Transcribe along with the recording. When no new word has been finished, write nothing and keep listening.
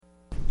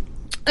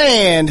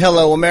And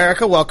hello,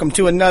 America. Welcome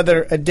to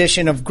another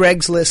edition of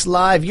Greg's List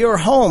Live, your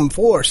home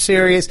for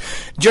serious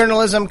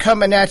journalism,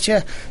 coming at you.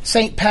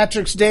 St.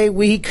 Patrick's Day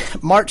week,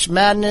 March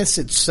Madness.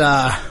 It's,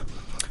 I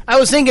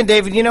was thinking,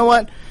 David, you know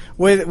what?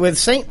 With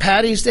St.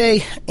 Patty's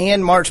Day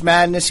and March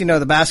Madness, you know,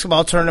 the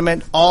basketball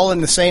tournament, all in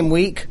the same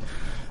week,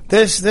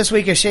 this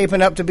week is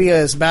shaping up to be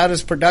about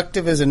as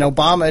productive as an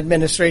Obama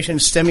administration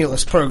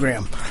stimulus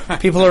program.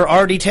 People are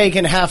already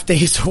taking half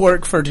days to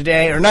work for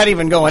today, or not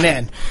even going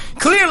in.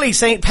 Clearly,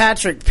 St.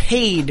 Patrick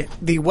paid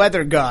the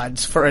weather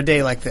gods for a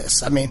day like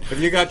this. I mean, have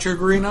you got your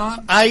green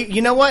on?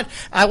 You know what?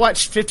 I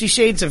watched 50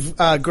 Shades of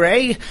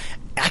Grey.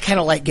 I kind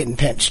of like getting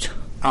pinched.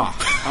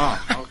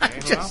 Oh,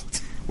 okay.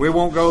 We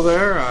won't go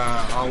there.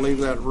 I'll leave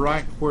that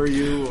right where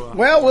you.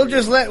 We'll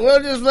just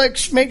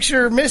make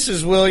sure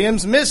Mrs.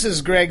 Williams,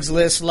 Mrs. Greg's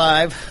List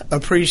Live,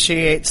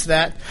 appreciates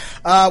that.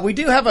 We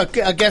do have a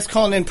guest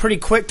calling in pretty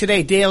quick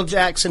today. Dale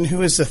Jackson,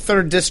 who is the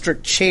 3rd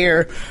District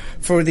Chair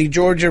for the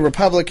Georgia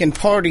Republican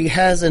Party,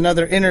 has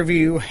another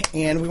interview,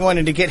 and we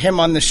wanted to get him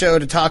on the show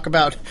to talk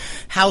about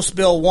House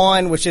Bill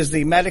 1, which is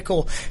the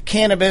medical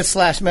cannabis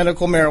 /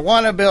 medical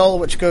marijuana bill,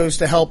 which goes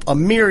to help a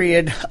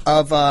myriad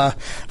of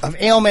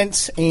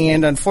ailments.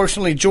 And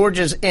unfortunately,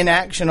 Georgia's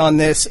inaction on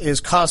this is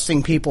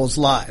costing people's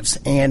lives.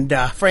 And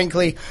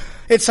frankly,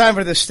 it's time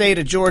for the state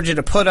of Georgia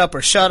to put up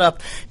or shut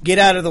up, get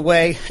out of the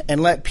way,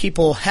 and let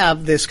people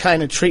have this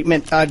kind of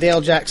treatment.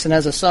 Dale Jackson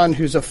has a son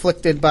who's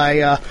afflicted by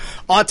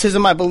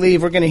autism, I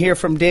believe. We're going to hear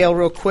from Dale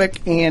real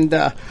quick, and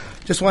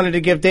just wanted to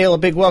give Dale a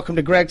big welcome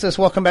to Greg's List.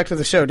 Welcome back to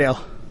the show, Dale.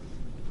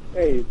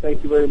 Hey,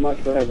 thank you very much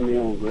for having me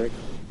on, Greg.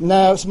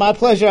 No, it's my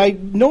pleasure.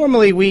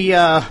 Normally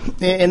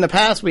in the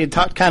past, we had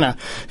talked kind of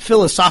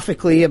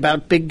philosophically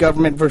about big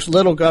government versus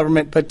little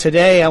government, but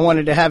today I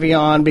wanted to have you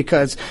on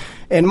because,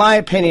 in my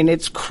opinion,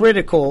 it's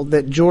critical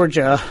that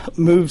Georgia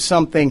moves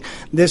something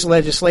this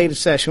legislative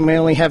session. We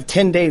only have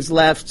 10 days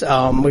left.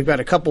 We've got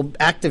a couple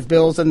active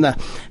bills in the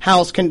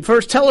House. Can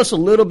first tell us a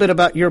little bit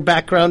about your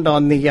background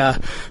on the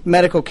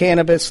medical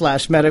cannabis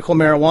 / medical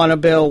marijuana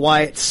bill,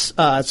 why it's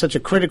such a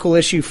critical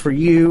issue for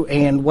you,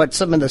 and what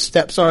some of the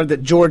steps are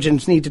that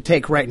Georgians need to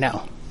take right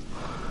now?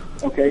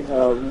 Okay,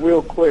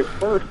 real quick.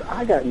 First,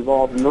 I got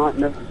involved not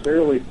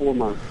necessarily for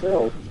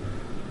myself,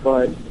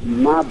 but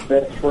my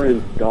best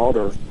friend's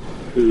daughter,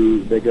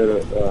 who they go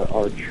to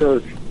our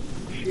church,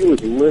 she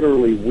was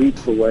literally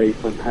weeks away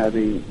from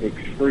having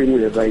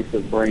extremely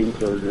invasive brain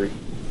surgery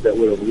that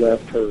would have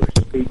left her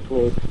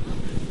speechless,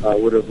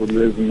 would have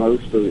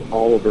removed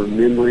all of her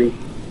memory,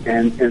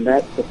 and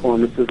that's the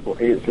pharmaceutical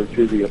answer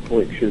to the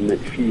affliction that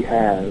she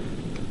has.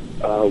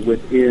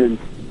 Within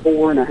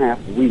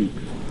 4.5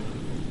 weeks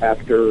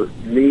after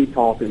me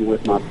talking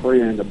with my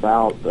friend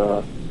about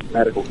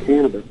medical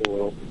cannabis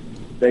oil,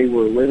 they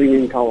were living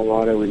in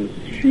Colorado, and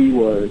she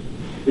was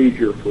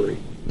seizure-free.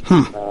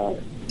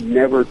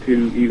 Never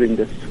to even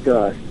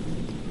discuss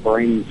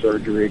brain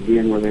surgery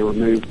again, where they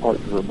removed parts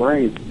of her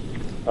brain.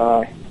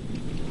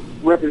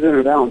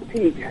 Representative Alan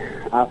Peake,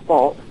 I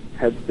thought,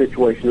 had the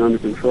situation under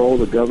control.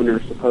 The governor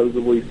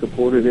supposedly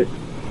supported it.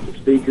 The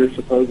speaker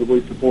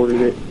supposedly supported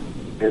it.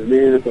 And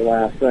then at the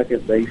last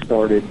second, they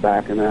started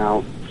backing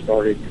out,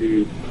 started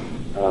to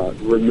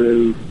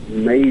remove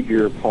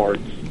major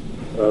parts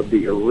of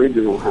the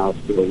original House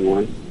Bill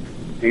 1.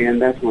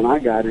 And that's when I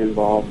got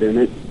involved in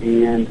it.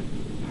 And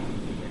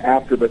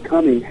after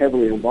becoming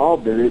heavily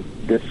involved in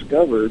it,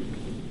 discovered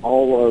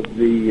all of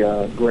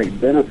the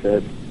great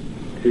benefits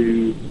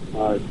to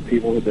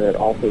people that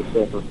also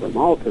suffer from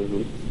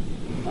autism,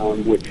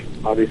 which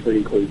obviously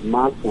includes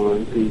my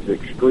son, who's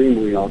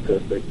extremely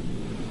autistic.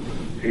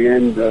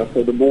 And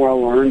so the more I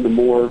learned, the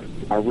more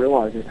I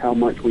realized just how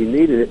much we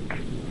needed it.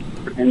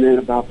 And then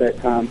about that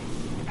time,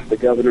 the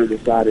governor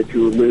decided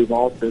to remove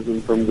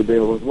autism from the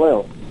bill as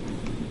well.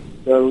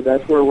 So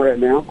that's where we're at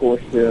now. Of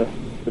course, the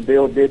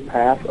bill did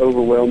pass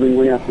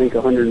overwhelmingly, I think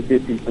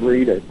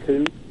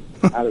 153-2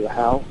 out of the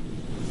House.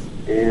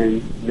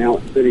 And now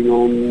it's sitting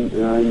on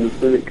in the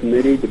Senate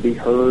committee to be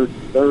heard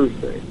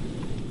Thursday.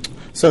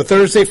 So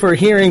Thursday for a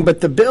hearing,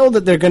 but the bill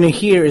that they're going to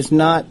hear is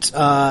not.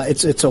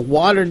 It's a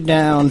watered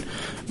down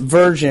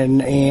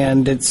version,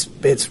 and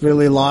it's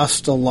really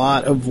lost a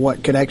lot of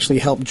what could actually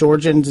help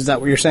Georgians. Is that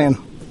what you're saying?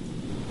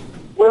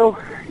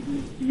 Well,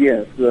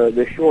 yes.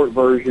 The short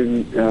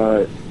version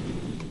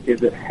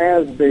is it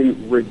has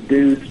been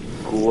reduced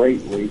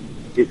greatly.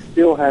 It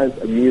still has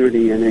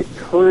immunity in it.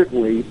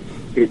 Currently,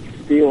 it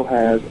still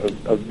has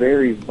a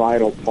very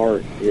vital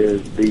part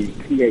is the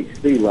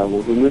THC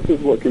levels, and this is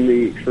what can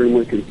be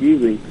extremely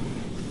confusing.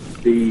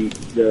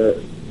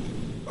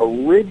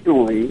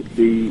 Originally,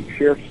 the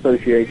Sheriff's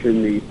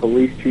Association, the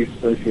Police Chiefs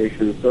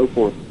Association, and so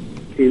forth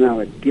came out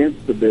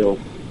against the bill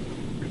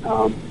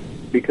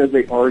because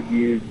they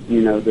argued,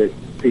 that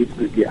people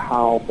could get high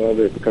off of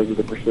it because of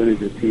the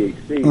percentage of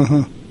THC.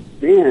 Uh-huh.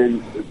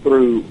 Then,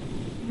 through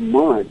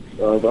months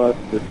of us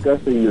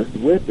discussing this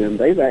with them,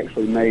 they've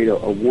actually made a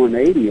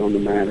 180 on the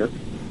matter.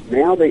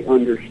 Now they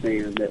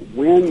understand that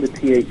when the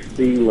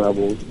THC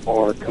levels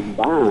are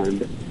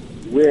combined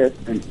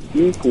with an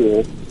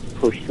equal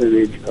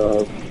percentage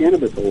of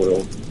cannabis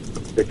oil.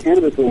 The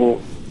cannabis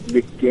oil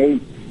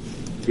negates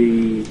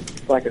the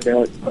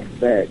psychedelic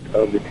effect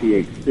of the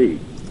THC.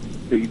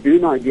 So you do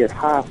not get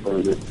high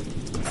from it.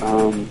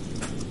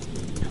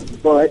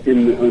 But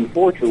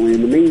unfortunately,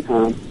 in the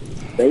meantime,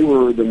 they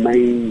were the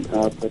main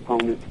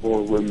proponents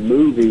for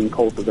removing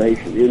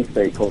cultivation,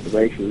 in-state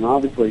cultivation. And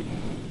obviously,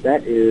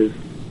 that is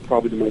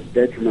probably the most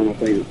detrimental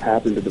thing that's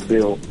happened to the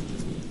bill,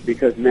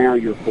 because now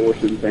you're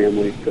forcing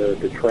families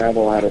to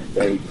travel out of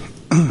state,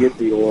 get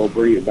the oil,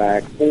 bring it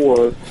back,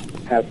 or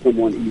have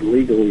someone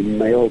illegally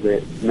mail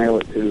it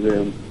to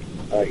them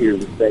here in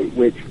the state,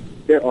 which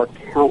there are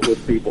countless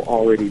people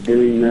already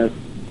doing this.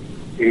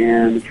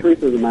 And the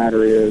truth of the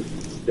matter is,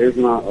 there's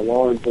not a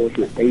law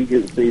enforcement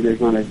agency,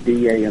 there's not a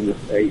DA in the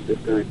state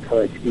that's going to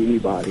touch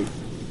anybody.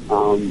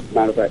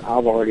 Matter of fact,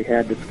 I've already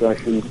had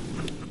discussions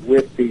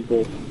with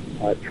people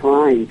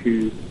trying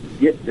to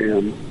get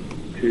them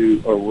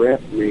to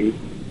arrest me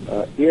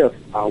if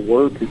I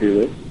were to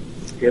do it,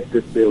 if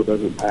this bill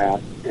doesn't pass,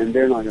 and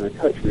they're not going to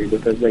touch me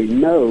because they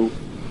know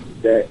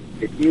that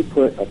if you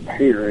put a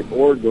parent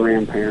or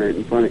grandparent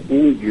in front of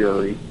any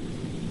jury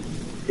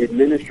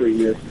administering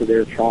this to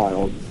their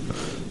child,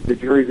 the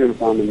jury's going to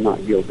find them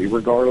not guilty,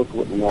 regardless of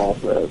what the law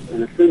says.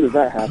 And as soon as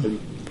that happens,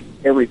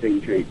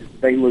 everything changes.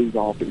 They lose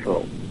all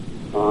control.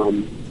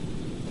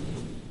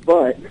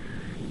 But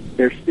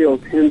there's still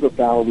tens of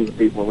thousands of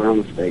people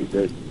around the state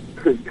that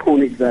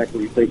don't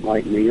exactly think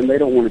like me, and they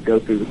don't want to go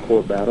through the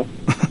court battle.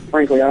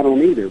 Frankly, I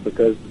don't either,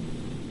 because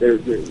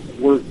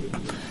we're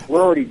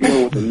already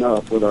dealing with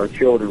enough with our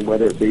children,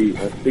 whether it be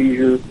a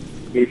seizure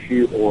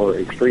issue or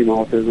extreme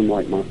autism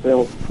like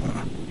myself.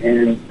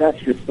 And that's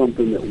just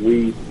something that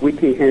we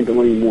can't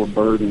handle any more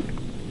burden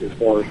as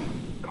far as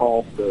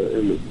cost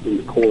in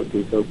the courts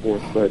and so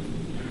forth. But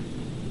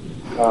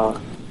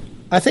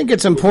I think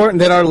it's important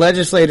that our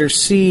legislators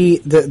see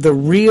the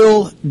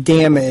real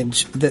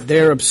damage that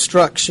their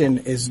obstruction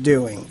is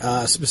doing.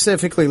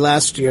 Specifically,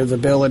 last year, the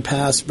bill had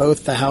passed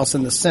both the House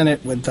and the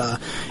Senate with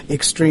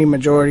extreme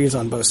majorities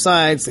on both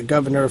sides. The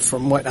governor,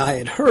 from what I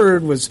had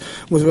heard, was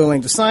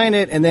willing to sign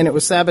it, and then it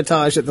was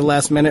sabotaged at the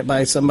last minute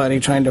by somebody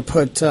trying to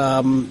put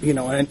an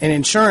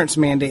insurance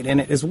mandate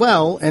in it as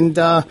well, and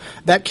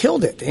that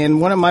killed it.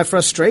 And one of my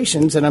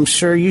frustrations, and I'm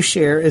sure you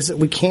share, is that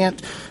we can't,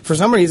 for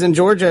some reason,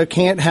 Georgia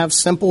can't have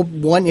simple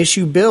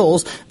one-issue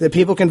bills that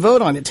people can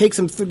vote on. It takes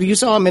them you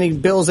saw how many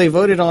bills they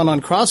voted on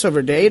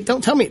crossover day.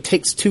 Don't tell me it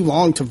takes too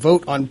long to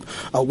vote on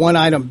a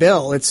one-item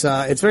bill. It's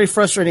very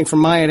frustrating from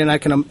my end, and I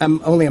can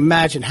only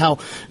imagine how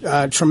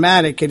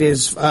traumatic it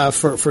is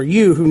for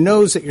you, who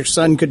knows that your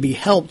son could be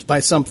helped by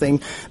something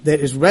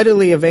that is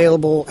readily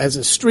available as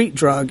a street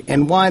drug,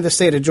 and why the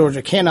state of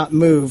Georgia cannot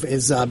move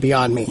is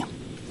beyond me.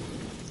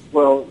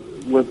 Well,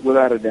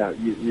 without a doubt,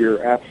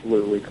 you're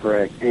absolutely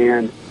correct.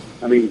 And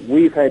I mean,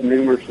 we've had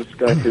numerous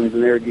discussions,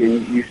 and there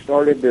again, you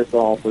started this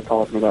off with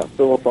talking about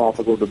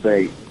philosophical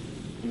debate.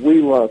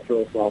 We love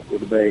philosophical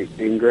debate,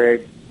 and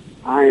Greg,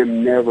 I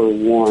am never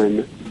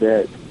one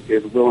that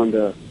is willing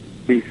to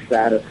be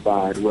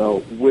satisfied. Well,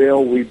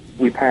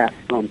 we passed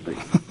something.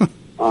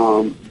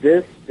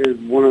 This is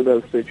one of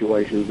those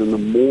situations, and the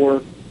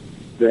more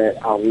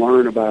that I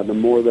learn about it, the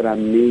more that I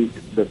meet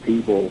the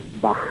people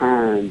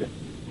behind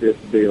this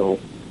bill,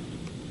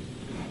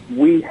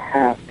 we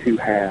have to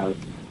have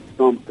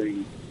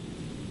something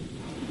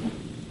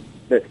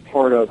that's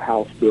part of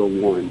House Bill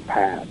 1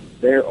 passed.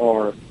 There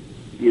are,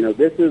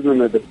 this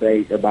isn't a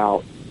debate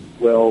about,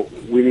 well,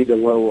 we need to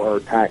lower our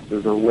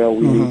taxes, or, well,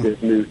 we need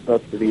this new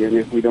subsidy, and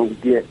if we don't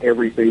get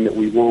everything that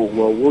we want,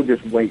 well, we'll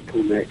just wait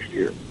till next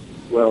year.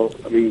 Well,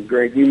 I mean,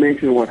 Greg, you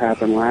mentioned what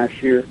happened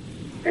last year,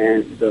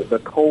 and the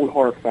cold,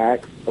 hard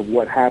facts of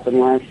what happened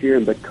last year,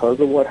 and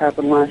because of what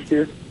happened last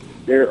year,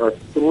 there are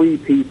 3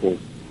 people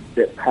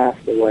that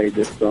passed away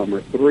this summer,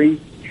 3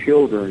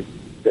 children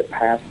that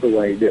passed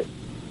away that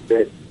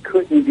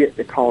couldn't get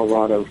to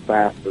Colorado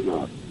fast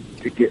enough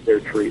to get their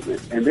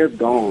treatment, and they're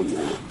gone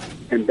now.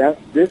 And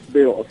this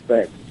bill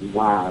affects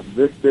lives.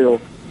 This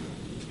bill,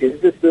 if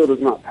this bill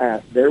does not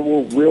pass, there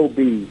will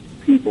be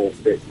people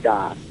that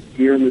die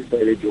here in the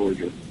state of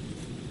Georgia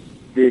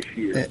this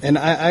year. And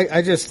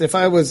I just, if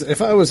I was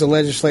a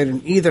legislator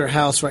in either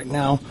house right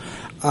now,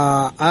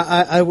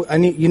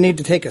 you need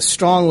to take a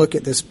strong look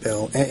at this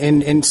bill.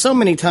 And so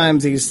many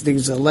times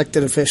these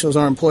elected officials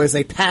or employees,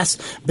 they pass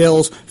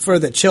bills for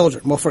the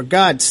children. Well, for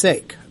God's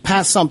sake,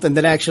 pass something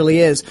that actually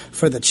is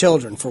for the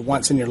children for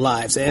once in your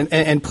lives,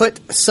 and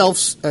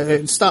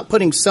stop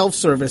putting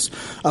self-service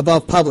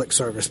above public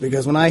service.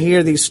 Because when I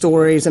hear these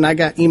stories, and I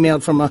got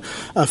emailed from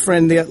a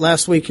friend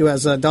last week who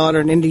has a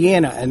daughter in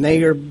Indiana, and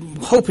they are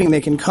hoping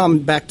they can come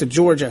back to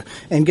Georgia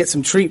and get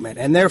some treatment,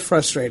 and they're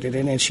frustrated,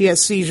 and she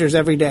has seizures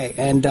every day,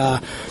 and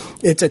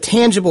it's a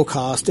tangible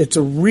cost, it's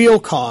a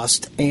real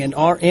cost, and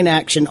our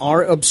inaction,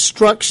 our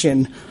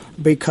obstruction,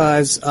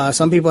 because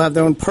some people have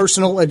their own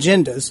personal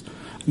agendas,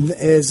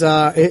 is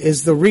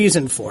the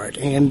reason for it.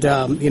 And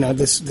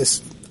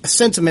this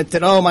sentiment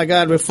that, oh my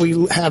God, if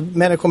we have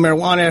medical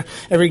marijuana,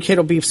 every kid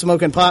will be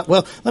smoking pot.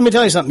 Well, let me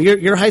tell you something.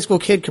 Your high school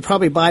kid could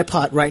probably buy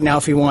pot right now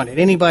if he wanted.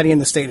 Anybody in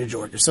the state of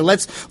Georgia. So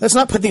let's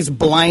not put these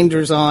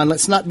blinders on.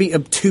 Let's not be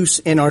obtuse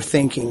in our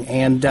thinking.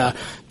 And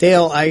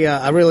Dale,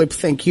 I really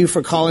thank you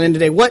for calling in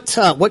today.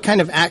 What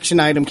kind of action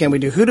item can we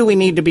do? Who do we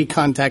need to be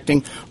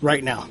contacting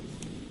right now?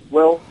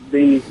 Well,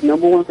 the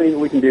number one thing that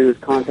we can do is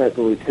contact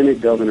the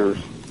Lieutenant Governor's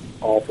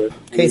office.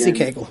 Casey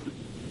Cagle.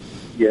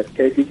 Yes,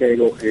 Casey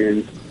Cagle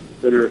and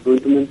Senator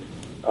Unterman.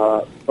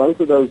 Both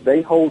of those,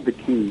 they hold the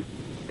key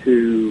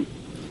to,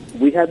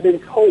 we have been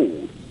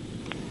told,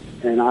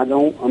 and I'm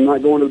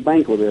not going to the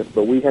bank with this,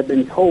 but we have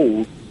been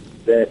told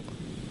that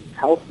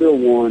House Bill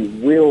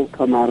 1 will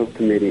come out of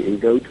committee and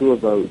go to a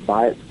vote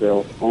by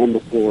itself on the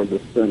floor of the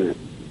Senate.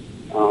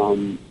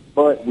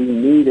 But we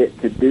need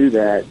it to do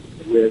that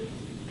with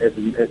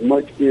as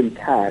much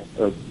intact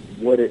of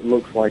what it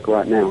looks like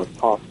right now as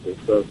possible.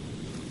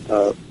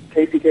 So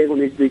Casey Cagle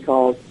needs to be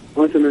called,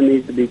 Hunter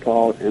needs to be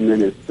called, and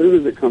then as soon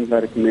as it comes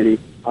out of committee,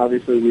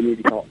 obviously we need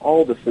to call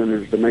all the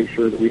senators to make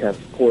sure that we have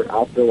support.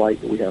 I feel like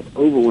that we have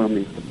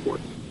overwhelming support.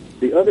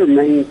 The other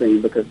main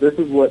thing, because this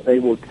is what they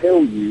will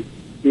tell you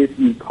if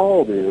you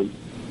call them,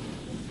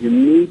 you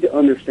need to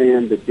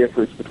understand the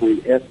difference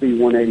between SB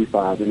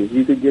 185. And if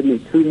you could give me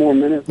 2 more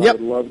minutes, Yep. I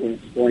would love to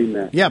explain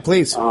that. Yeah,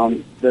 please.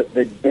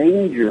 The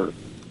danger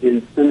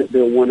in Senate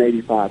Bill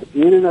 185,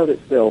 in and of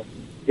itself,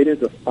 it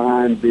is a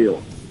fine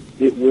bill.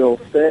 It will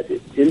set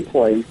in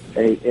place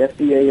a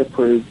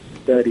FDA-approved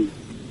study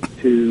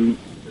to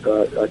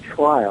a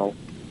trial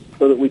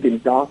so that we can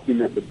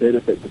document the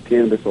benefits of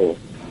cannabis oil.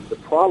 The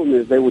problem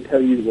is they will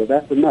tell you, well,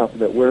 that's enough,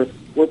 that we're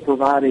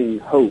providing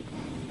hope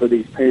for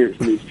these parents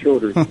and these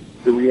children.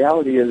 The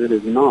reality is it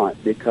is not,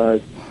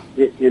 because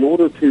in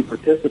order to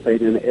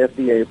participate in an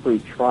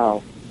FDA-approved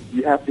trial,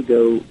 you have to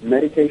go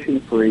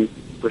medication-free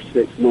for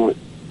 6 months.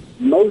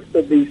 Most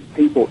of these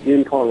people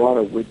in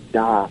Colorado would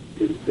die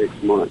in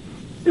 6 months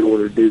in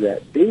order to do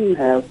that. Then you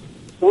have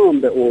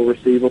some that will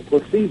receive a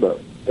placebo,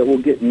 that will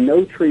get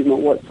no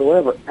treatment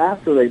whatsoever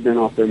after they've been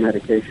off their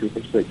medication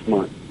for 6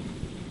 months.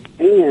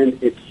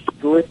 And it's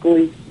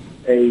strictly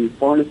a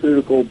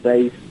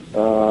pharmaceutical-based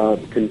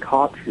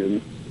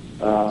concoction,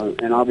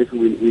 and obviously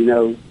we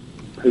know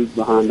who's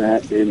behind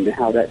that and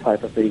how that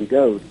type of thing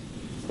goes.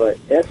 But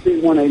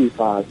SB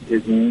 185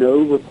 is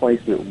no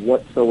replacement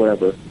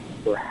whatsoever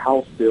for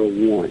House Bill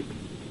 1.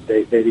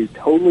 They do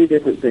totally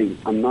different things.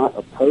 I'm not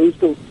opposed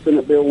to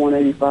Senate Bill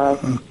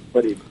 185,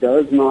 but it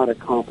does not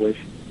accomplish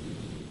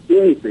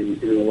anything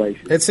in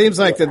relation. It seems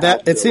like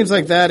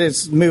that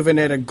is moving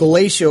at a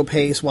glacial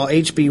pace, while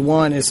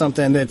HB1 is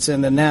something that's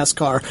in the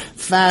NASCAR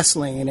fast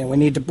lane, and we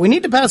need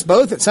to pass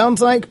both. It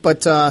sounds like,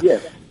 but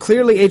yes.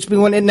 Clearly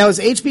HB1. And now, is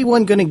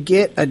HB1 going to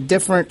get a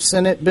different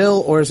Senate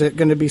bill, or is it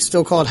going to be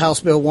still called House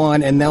Bill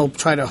 1, and they'll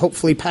try to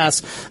hopefully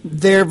pass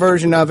their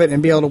version of it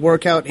and be able to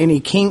work out any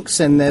kinks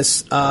in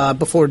this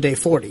before day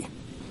 40?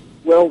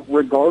 Well,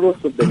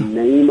 regardless of the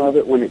name of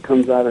it when it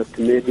comes out of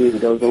committee and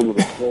goes onto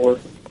the floor,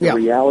 the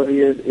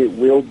reality is it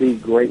will be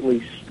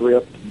greatly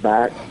stripped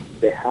back.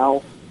 The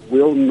House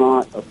will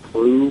not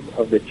approve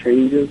of the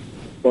changes,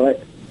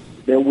 but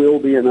there will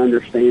be an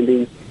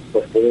understanding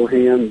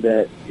beforehand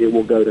that it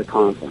will go to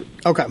conference.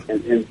 Okay.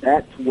 And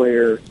that's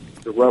where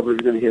the rubber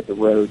is going to hit the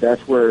road.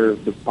 That's where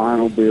the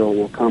final bill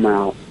will come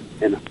out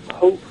and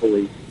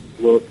hopefully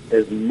look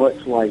as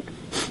much like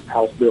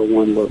House Bill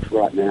 1 looks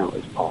right now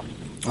as possible.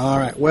 All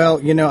right.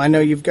 Well, I know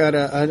you've got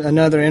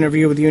another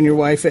interview with you and your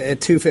wife at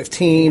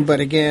 2:15,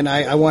 but again,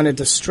 I wanted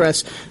to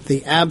stress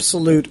the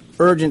absolute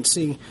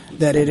urgency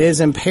that it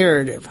is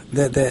imperative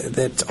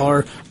that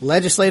our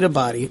legislative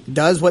body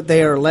does what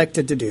they are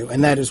elected to do,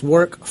 and that is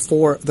work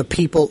for the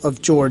people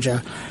of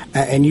Georgia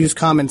and use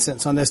common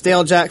sense on this.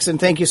 Dale Jackson,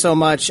 thank you so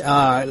much.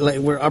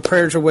 Our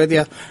prayers are with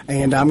you,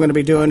 and I'm going to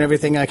be doing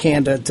everything I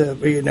can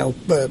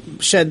to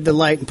shed the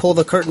light and pull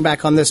the curtain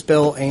back on this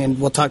bill, and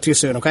we'll talk to you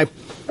soon, okay?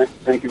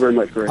 Thank you very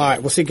much, Greg. All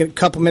right, we'll see you in a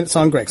couple minutes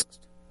on Greg's.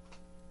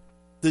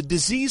 The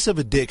disease of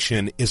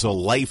addiction is a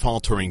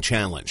life-altering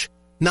challenge,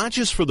 not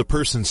just for the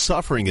person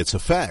suffering its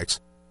effects,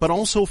 but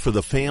also for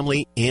the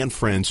family and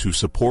friends who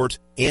support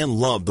and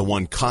love the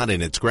one caught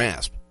in its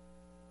grasp.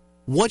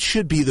 What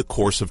should be the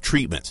course of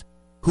treatment?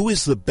 Who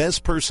is the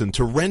best person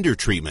to render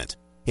treatment?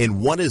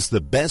 And what is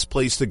the best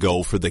place to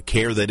go for the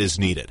care that is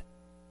needed?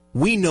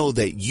 We know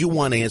that you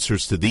want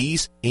answers to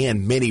these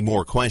and many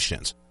more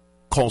questions.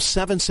 Call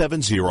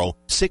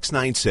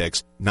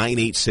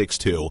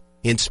 770-696-9862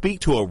 and speak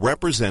to a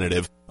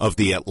representative of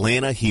the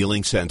Atlanta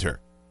Healing Center.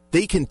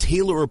 They can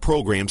tailor a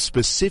program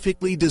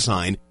specifically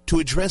designed to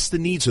address the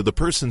needs of the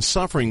person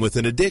suffering with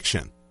an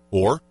addiction,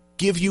 or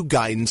give you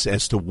guidance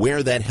as to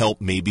where that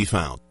help may be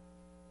found.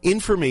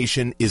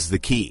 Information is the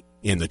key,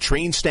 and the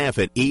trained staff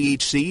at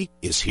AHC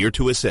is here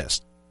to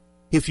assist.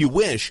 If you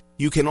wish,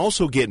 you can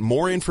also get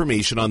more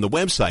information on the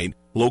website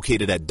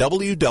located at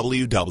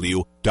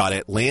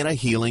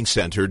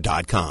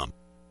www.atlantahealingcenter.com.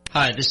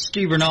 Hi, this is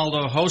Steve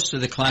Ronaldo, host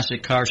of the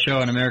Classic Car Show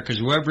on America's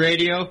Web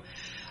Radio.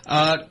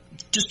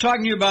 Just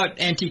talking to you about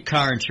antique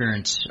car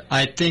insurance.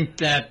 I think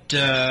that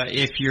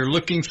if you're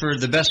looking for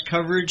the best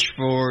coverage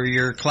for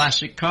your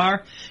classic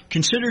car,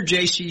 consider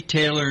J.C.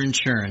 Taylor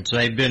Insurance.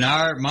 They've been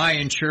my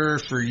insurer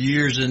for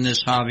years in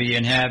this hobby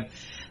and have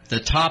the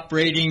top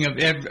rating of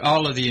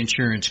all of the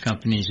insurance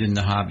companies in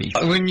the hobby.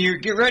 When you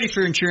get ready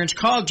for insurance,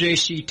 call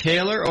J.C.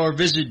 Taylor or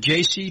visit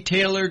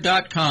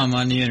jctaylor.com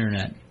on the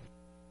Internet.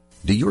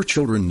 Do your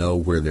children know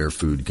where their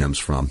food comes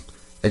from?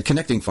 At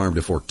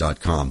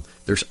ConnectingFarmToFork.com,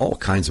 there's all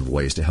kinds of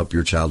ways to help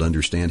your child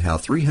understand how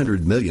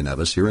 300 million of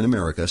us here in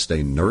America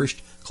stay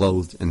nourished,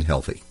 clothed, and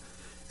healthy.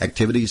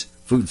 Activities,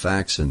 food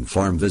facts, and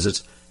farm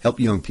visits help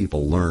young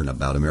people learn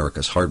about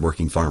America's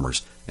hardworking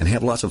farmers and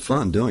have lots of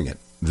fun doing it.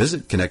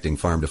 Visit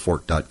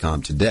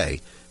ConnectingFarmToFork.com today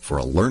for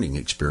a learning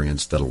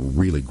experience that'll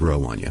really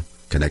grow on you.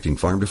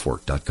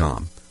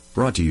 ConnectingFarmToFork.com.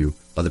 Brought to you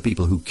by the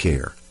people who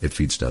care at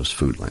Feedstuffs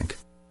Food Link.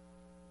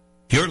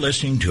 You're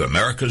listening to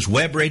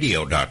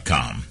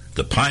AmericasWebRadio.com,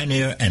 the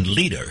pioneer and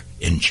leader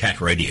in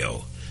chat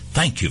radio.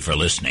 Thank you for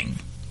listening.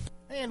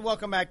 And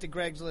welcome back to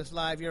Greg's List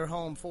Live, your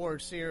home for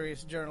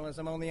serious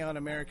journalism, only on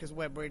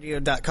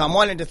AmericasWebRadio.com.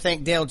 Wanted to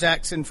thank Dale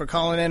Jackson for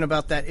calling in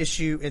about that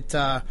issue.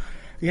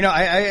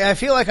 I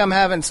feel like I'm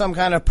having some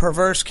kind of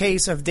perverse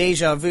case of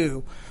deja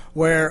vu,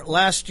 where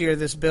last year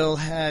this bill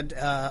had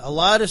a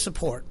lot of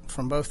support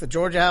from both the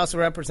Georgia House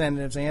of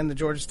Representatives and the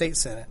Georgia State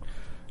Senate.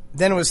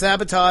 Then it was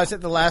sabotaged at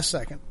the last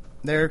second.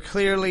 They're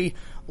clearly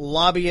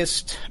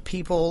lobbyist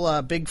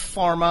people, big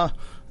pharma,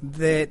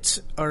 that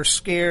are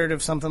scared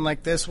of something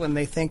like this when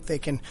they think they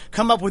can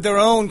come up with their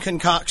own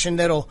concoction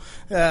that'll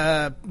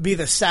be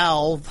the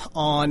salve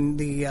on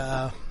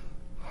the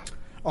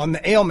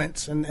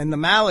ailments and the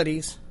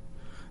maladies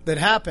that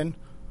happen.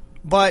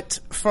 But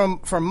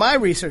from my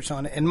research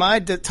on it and my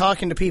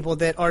talking to people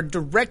that are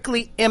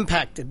directly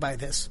impacted by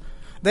this,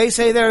 they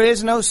say there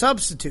is no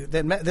substitute,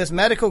 that this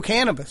medical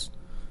cannabis,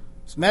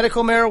 this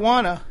medical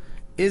marijuana,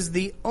 is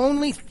the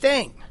only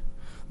thing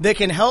that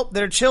can help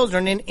their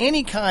children in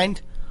any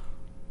kind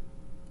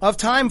of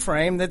time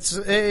frame that's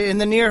in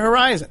the near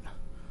horizon.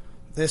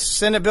 This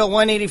Senate Bill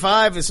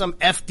 185 is some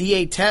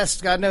FDA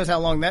test. God knows how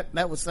long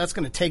that's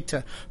going to take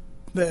to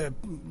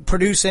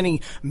produce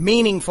any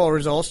meaningful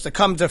results to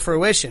come to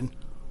fruition.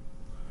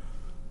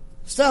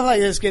 Stuff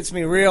like this gets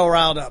me real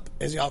riled up,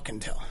 as y'all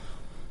can tell.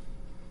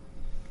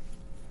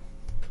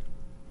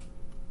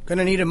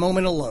 Gonna need a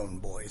moment alone,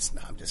 boys.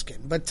 No, I'm just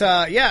kidding. But,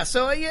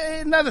 so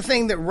another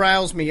thing that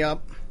riles me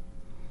up,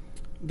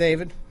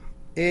 David,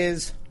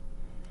 is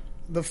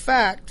the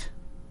fact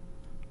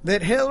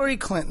that Hillary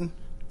Clinton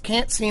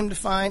can't seem to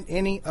find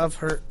any of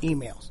her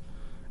emails.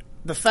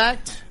 The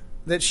fact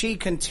that she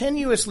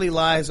continuously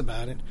lies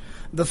about it.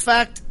 The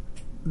fact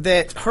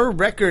that her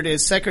record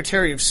as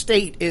Secretary of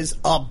State is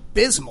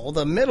abysmal.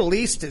 The Middle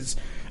East is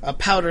a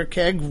powder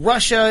keg.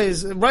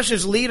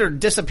 Russia's leader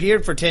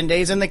disappeared for 10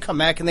 days, and they come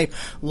back and they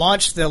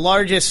launched the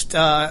largest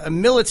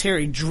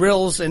military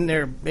drills in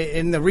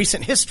the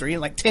recent history in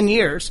like 10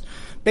 years.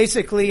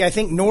 Basically, I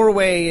think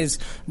Norway is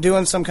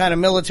doing some kind of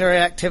military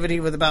activity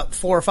with about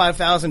 4,000 or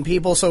 5,000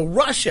 people. So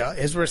Russia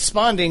is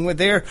responding with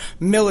their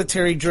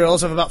military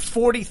drills of about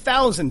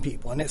 40,000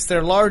 people. And it's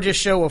their largest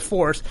show of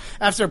force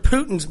after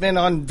Putin's been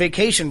on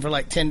vacation for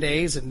like 10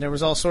 days. And there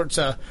was all sorts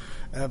of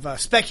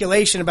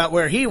speculation about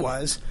where he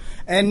was.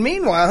 And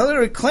meanwhile,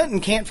 Hillary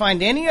Clinton can't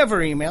find any of her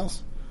emails,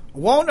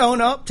 won't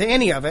own up to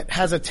any of it,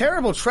 has a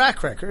terrible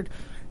track record,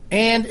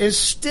 and is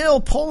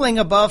still polling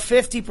above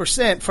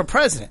 50% for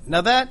president. Now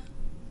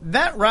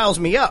that riles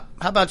me up.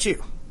 How about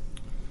you?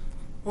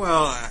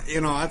 Well,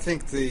 I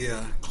think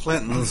the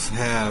Clintons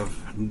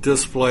have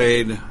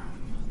displayed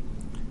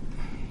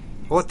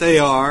what they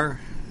are.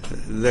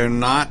 They're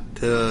not,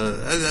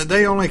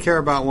 they only care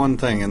about one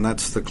thing, and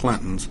that's the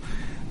Clintons.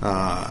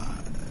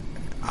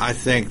 I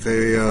think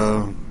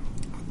they're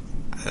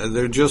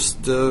just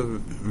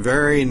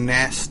very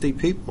nasty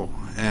people,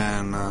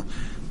 and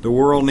the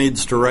world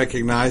needs to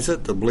recognize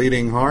it. The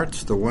bleeding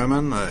hearts, the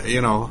women,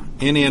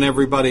 any and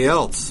everybody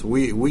else.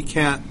 We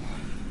can't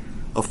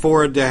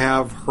afford to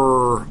have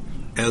her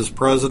as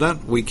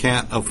president. We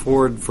can't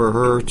afford for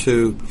her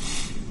to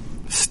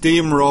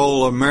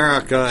steamroll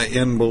America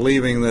in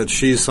believing that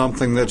she's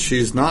something that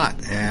she's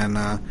not. And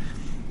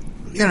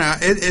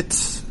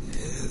it's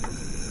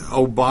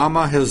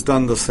Obama has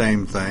done the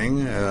same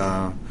thing.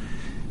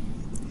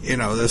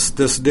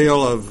 This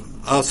deal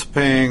of us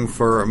paying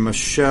for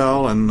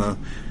Michelle and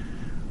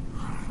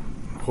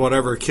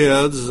whatever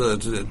kids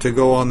to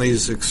go on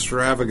these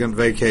extravagant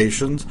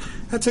vacations.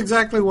 That's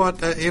exactly what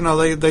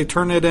they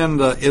turn it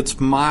into. It's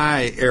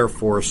my Air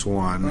Force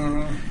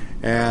One,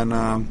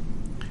 and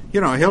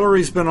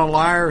Hillary's been a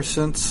liar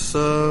since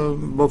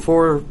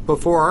before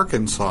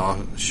Arkansas.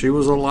 She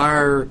was a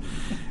liar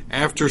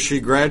after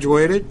she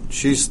graduated.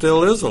 She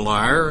still is a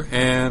liar,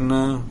 and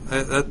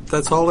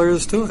that's all there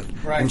is to it.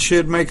 Right. And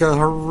she'd make a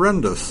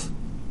horrendous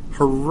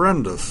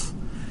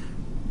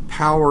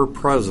power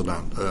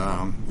president.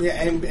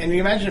 And you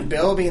imagine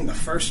Bill being the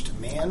first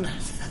man?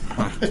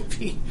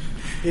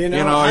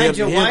 Hide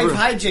your wife,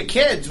 hide your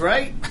kids,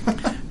 right?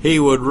 he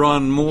would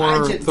run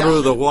more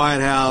through the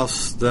White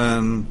House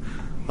than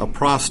a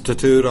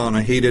prostitute on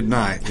a heated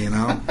night, you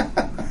know?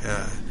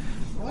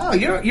 Wow,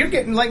 you're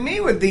getting like me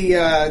with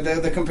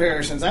the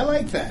comparisons. I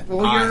like that.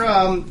 Well,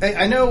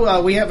 I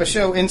know we have a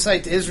show,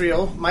 Insight to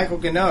Israel, Michael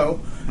Gano,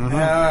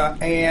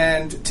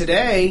 and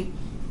today,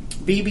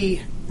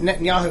 Benjamin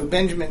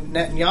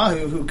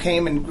Netanyahu, who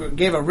came and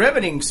gave a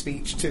riveting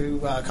speech to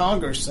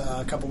Congress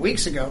a couple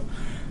weeks ago,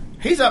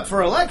 he's up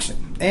for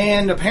election.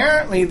 And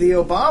apparently the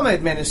Obama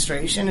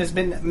administration has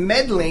been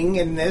meddling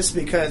in this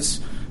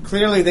because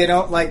clearly they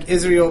don't like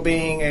Israel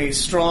being a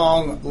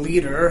strong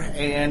leader.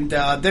 And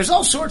there's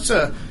all sorts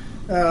of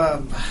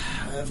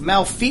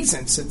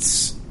malfeasance.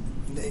 It's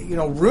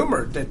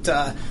rumored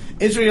that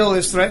Israel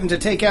has threatened to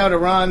take out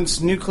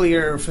Iran's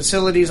nuclear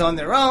facilities on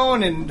their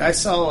own. And I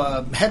saw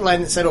a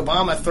headline that said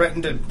Obama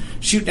threatened to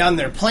shoot down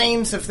their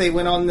planes if they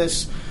went on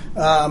this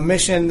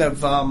mission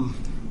of,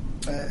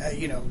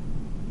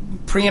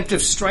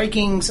 preemptive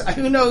strikings.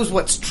 Who knows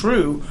what's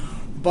true,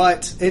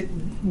 but it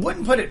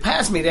wouldn't put it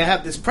past me to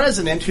have this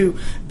president who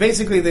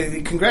basically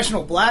the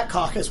Congressional Black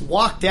Caucus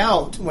walked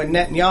out when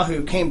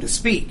Netanyahu came to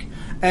speak.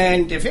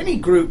 And if any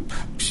group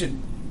should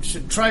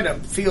try to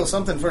feel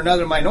something for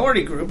another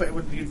minority group,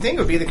 you'd think it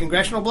would be the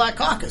Congressional Black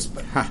Caucus,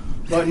 but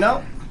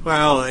no.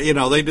 Well,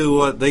 they do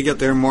what they get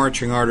their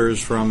marching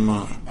orders from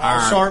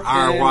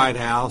our White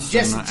House.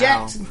 Jesse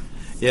Jackson.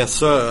 Yes,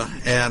 sir.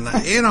 And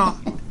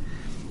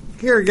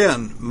here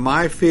again,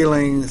 my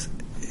feelings.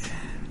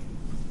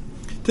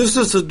 This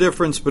is the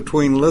difference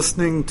between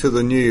listening to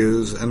the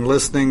news and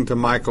listening to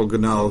Michael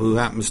Gano, who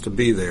happens to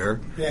be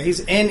there. Yeah, he's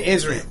in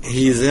Israel.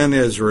 He's in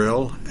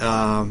Israel.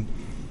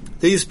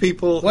 These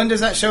people. When does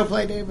that show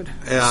play, David?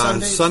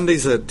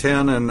 Sundays at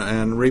 10 and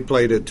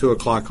replayed at 2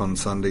 o'clock on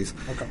Sundays.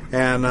 Okay.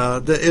 And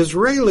the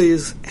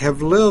Israelis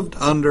have lived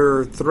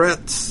under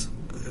threats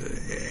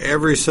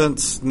ever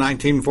since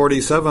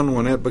 1947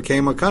 when it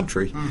became a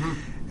country.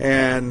 Mm-hmm.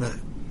 And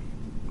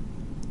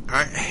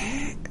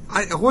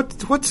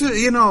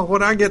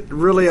what I get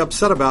really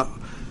upset about,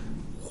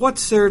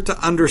 what's there to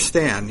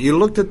understand? You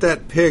looked at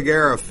that pig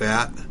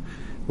Arafat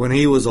when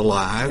he was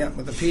alive. Yeah,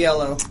 with the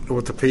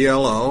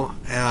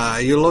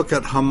PLO. You look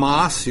at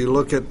Hamas, you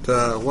look at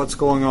what's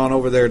going on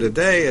over there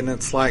today, and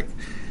it's like,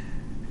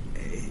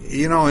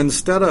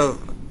 instead of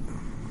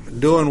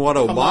doing what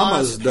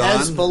Obama's done.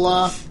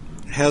 Hezbollah.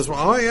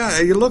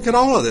 You look at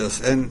all of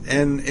this, and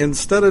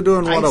instead of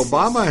doing what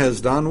Obama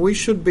has done, we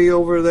should be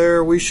over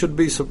there. We should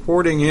be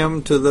supporting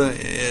him to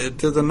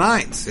the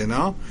nines.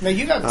 Now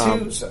you got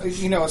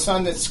a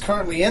son that's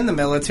currently in the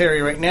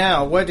military right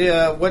now. What do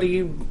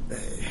you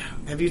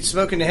have you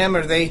spoken to him?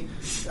 Are they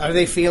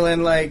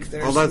feeling like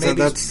there's? Well,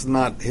 that's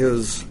not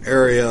his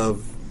area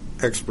of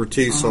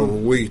expertise. So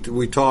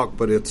we talk,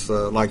 but it's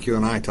like you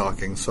and I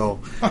talking. So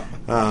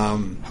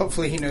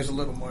hopefully he knows a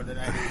little more than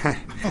I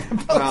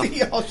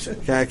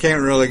do. I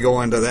can't really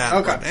go into that.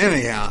 Okay. But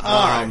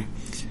anyhow,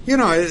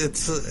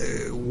 it's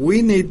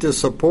we need to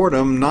support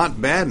him, not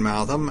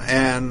badmouth him.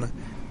 And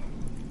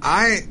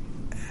I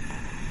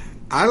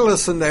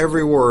listened to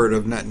every word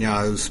of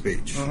Netanyahu's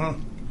speech,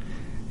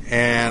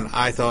 and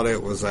I thought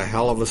it was a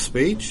hell of a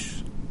speech.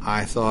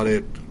 I thought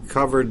it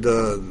covered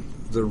the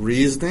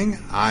reasoning.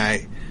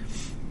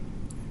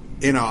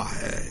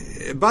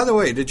 By the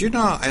way, did you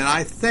know, and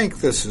I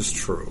think this is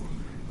true,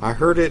 I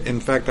heard it, in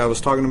fact, I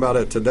was talking about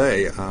it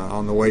today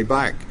on the way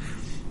back.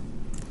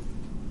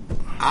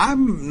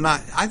 Isn't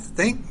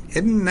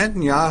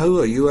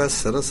Netanyahu a U.S.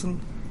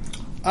 citizen?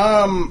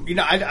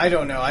 I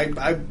don't know.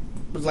 I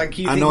like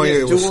you. I know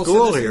he was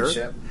school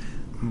here,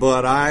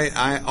 but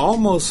I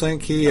almost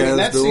think he has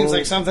that dual. Seems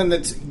like something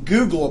that's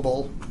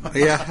Googleable.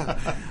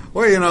 Yeah.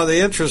 Well, the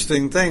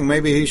interesting thing,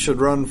 maybe he should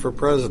run for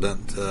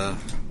president.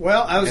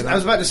 Well, I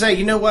was about to say,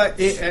 you know what?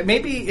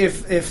 Maybe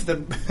if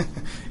the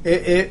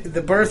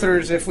the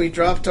birthers, if we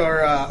dropped our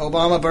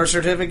Obama birth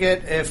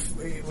certificate,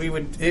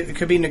 it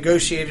could be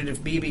negotiated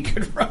if Bibi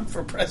could run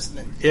for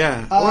president.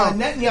 Yeah.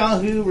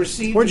 Netanyahu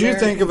received. What did you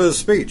think of his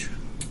speech?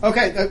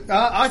 Okay,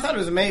 I thought it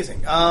was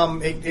amazing.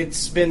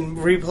 It's been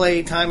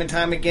replayed time and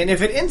time again.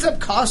 If it ends up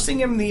costing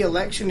him the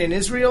election in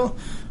Israel,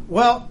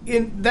 well,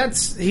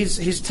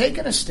 he's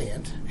taken a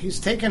stand. He's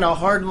taken a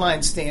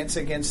hardline stance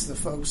against the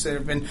folks that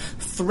have been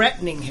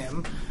threatening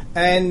him,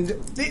 and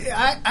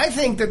I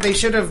think that they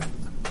should have.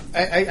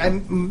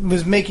 I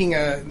was making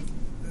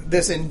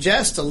this in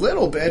jest a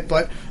little bit,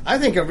 but I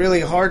think a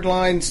really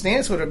hardline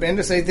stance would have been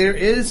to say there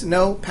is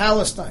no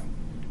Palestine.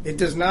 It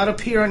does not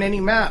appear on any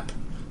map.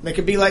 They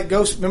could be like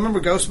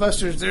Remember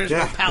Ghostbusters? There's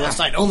no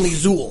Palestine, only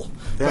Zool.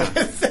 Yeah.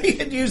 If they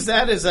had used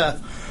that as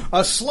a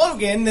a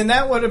slogan, then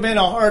that would have been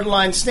a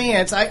hardline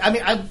stance.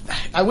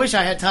 I wish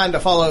I had time to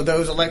follow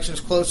those elections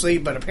closely,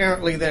 but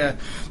apparently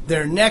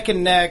they're neck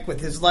and neck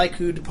with his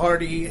Likud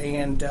party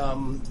and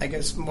I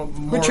guess more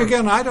which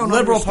again I don't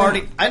liberal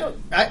understand. party.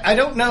 I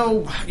don't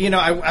know.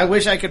 I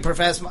wish I could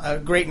profess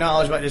great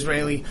knowledge about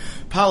Israeli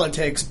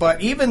politics,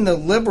 but even the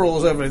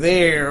liberals over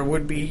there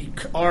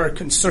are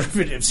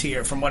conservatives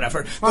here, from what I've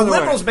heard. The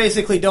liberals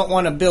basically don't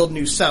want to build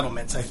new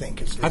settlements. I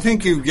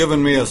think you've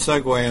given me a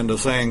segue into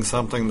saying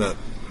something that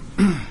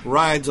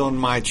rides on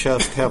my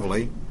chest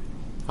heavily.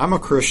 I'm a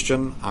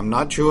Christian. I'm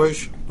not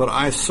Jewish, but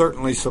I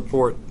certainly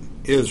support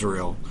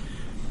Israel.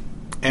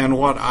 And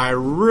what I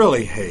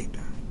really hate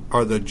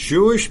are the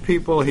Jewish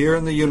people here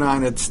in the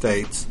United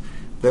States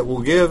that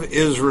will give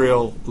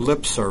Israel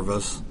lip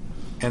service,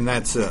 and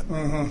that's it.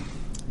 Mm-hmm.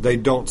 They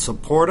don't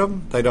support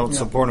them. They don't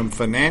support them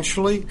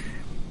financially.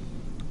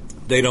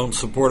 They don't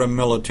support them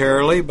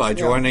militarily by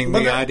joining the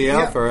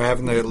IDF or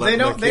having the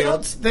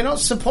kids. They don't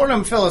support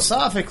them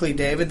philosophically,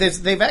 David.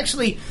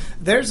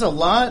 There's a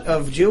lot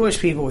of Jewish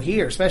people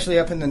here, especially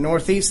up in the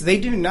Northeast. They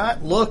do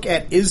not look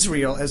at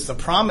Israel as the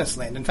promised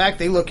land. In fact,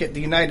 they look at the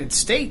United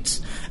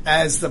States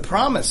as the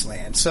promised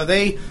land. So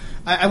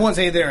I won't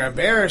say they're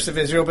embarrassed of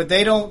Israel, but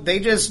they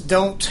just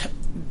don't.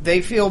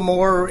 They feel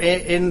more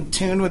in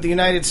tune with the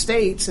United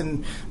States,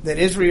 and that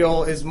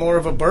Israel is more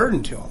of a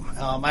burden to them.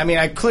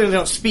 I clearly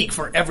don't speak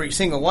for every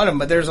single one of them,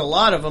 but there's a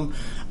lot of them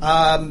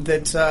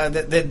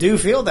that do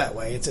feel that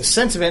way. It's a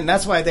sentiment, and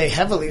that's why they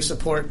heavily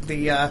support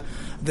the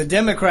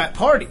Democrat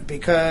Party,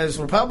 because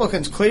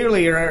Republicans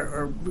clearly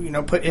are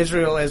put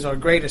Israel as our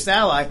greatest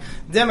ally.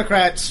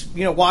 Democrats,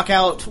 walk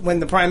out when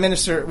their prime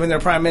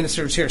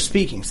minister is here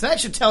speaking. So that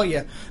should tell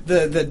you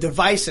the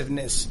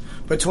divisiveness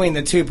between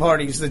the two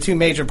parties, the two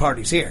major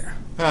parties here.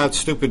 That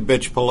stupid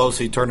bitch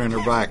Pelosi turning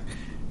her back.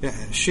 Yeah,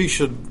 she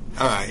should.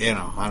 I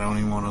don't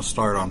even want to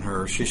start on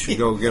her. She should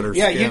go get her.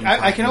 Yeah,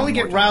 I can only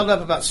get riled up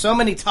about so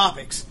many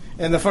topics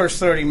in the first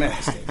 30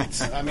 minutes, David.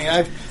 So, I'm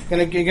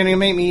gonna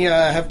make me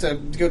have to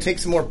go take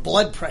some more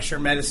blood pressure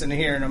medicine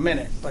here in a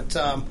minute. But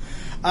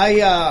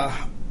I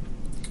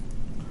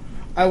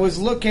was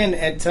looking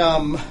at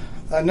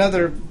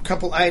another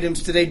couple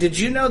items today. Did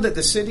you know that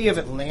the city of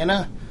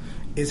Atlanta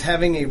is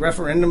having a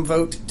referendum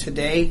vote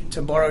today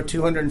to borrow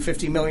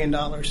 $250 million?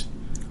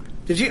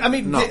 Did you?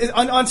 No.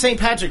 On St.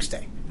 Patrick's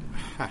Day.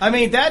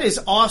 That is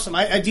awesome.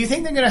 Do you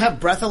think they're going to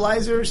have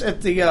breathalyzers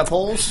at the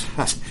polls?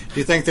 Do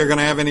you think they're going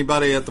to have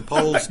anybody at the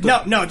polls to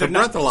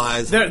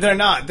breathalyze? They're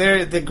not.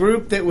 They're the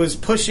group that was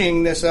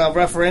pushing this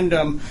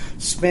referendum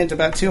spent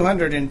about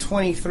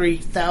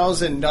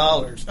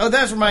 $223,000. Oh,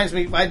 that reminds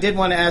me. I did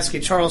want to ask you.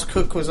 Charles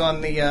Cook was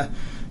on the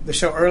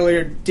show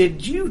earlier.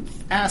 Did you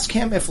ask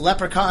him if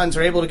leprechauns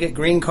are able to get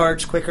green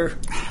cards quicker?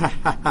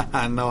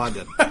 No, I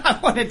didn't. I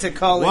wanted to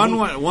call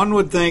one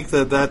would think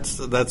that's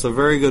a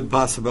very good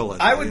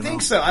possibility. I would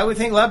think so. I would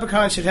think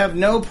leprechauns should have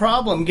no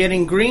problem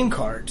getting green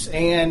cards,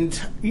 and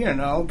they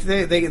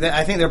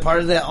I think they're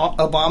part of the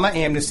Obama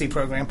amnesty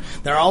program.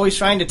 They're always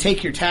trying to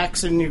take your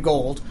tax and your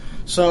gold.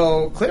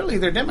 So clearly,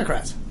 they're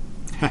Democrats.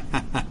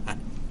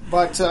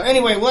 But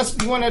anyway,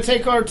 you want to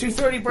take our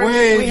 2:30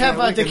 break? We have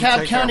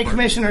DeKalb County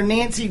Commissioner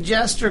Nancy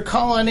Jester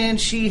calling in.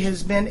 She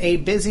has been a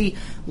busy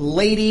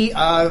lady.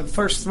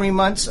 First 3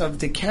 months of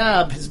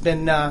DeKalb has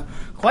been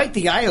quite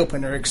the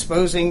eye-opener,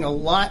 exposing a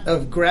lot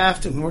of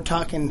graft, and we're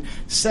talking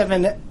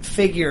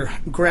 7-figure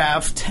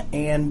graft,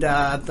 and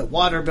the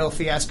water bill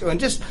fiasco, and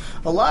just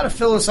a lot of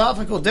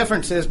philosophical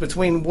differences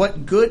between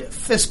what good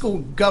fiscal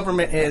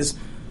government is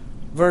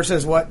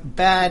versus what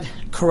bad,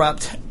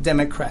 corrupt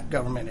Democrat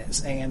government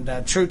is. And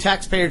true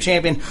taxpayer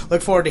champion.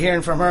 Look forward to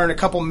hearing from her in a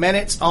couple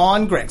minutes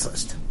on Greg's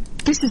List.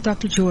 This is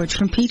Dr. George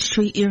from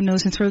Peachtree Ear,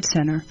 Nose, and Throat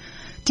Center.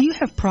 Do you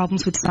have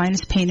problems with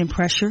sinus pain and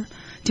pressure?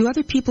 Do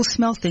other people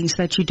smell things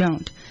that you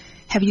don't?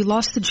 Have you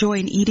lost the joy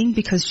in eating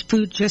because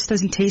food just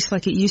doesn't taste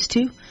like it used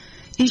to?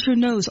 Is your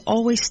nose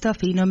always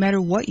stuffy no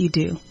matter what you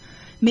do?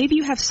 Maybe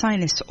you have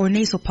sinus or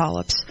nasal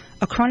polyps,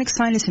 a chronic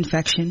sinus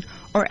infection,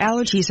 or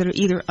allergies that are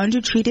either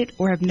undertreated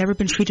or have never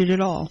been treated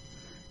at all.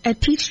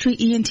 At Peachtree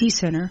ENT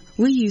Center,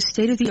 we use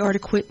state-of-the-art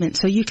equipment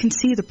so you can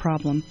see the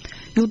problem.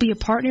 You'll be a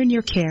partner in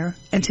your care,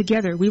 and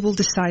together we will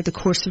decide the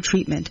course of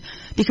treatment,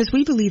 because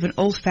we believe in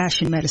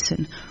old-fashioned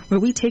medicine, where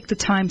we take the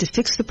time to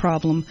fix the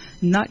problem,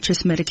 not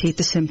just medicate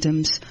the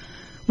symptoms.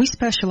 We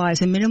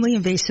specialize in minimally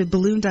invasive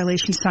balloon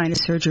dilation sinus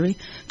surgery,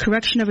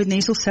 correction of a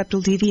nasal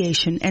septal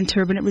deviation, and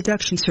turbinate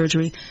reduction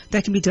surgery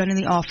that can be done in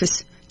the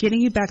office,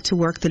 getting you back to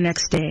work the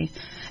next day.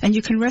 And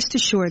you can rest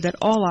assured that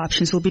all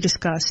options will be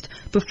discussed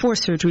before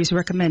surgery is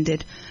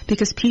recommended,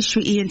 because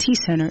Peachtree ENT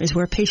Center is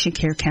where patient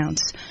care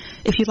counts.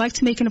 If you'd like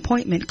to make an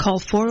appointment, call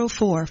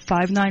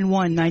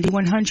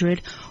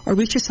 404-591-9100 or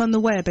reach us on the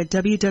web at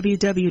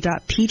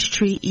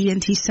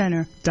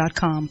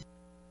www.peachtreeentcenter.com.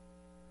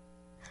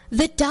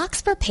 The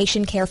Docs for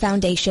Patient Care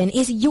Foundation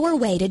is your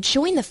way to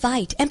join the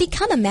fight and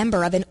become a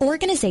member of an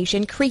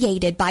organization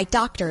created by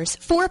doctors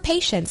for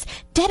patients,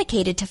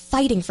 dedicated to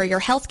fighting for your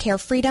healthcare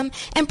freedom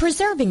and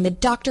preserving the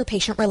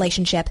doctor-patient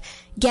relationship.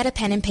 Get a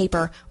pen and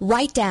paper.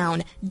 Write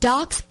down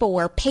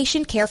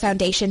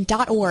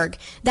docs4patientcarefoundation.org.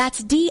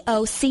 That's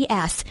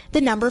DOCS, the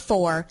number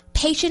 4,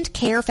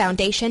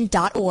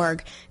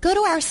 patientcarefoundation.org. Go to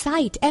our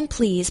site and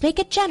please make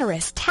a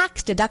generous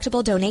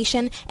tax-deductible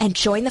donation and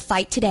join the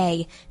fight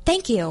today.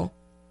 Thank you.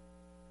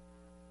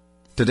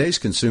 Today's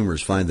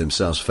consumers find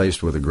themselves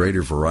faced with a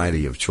greater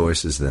variety of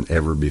choices than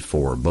ever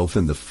before, both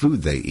in the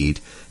food they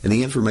eat and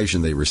the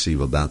information they receive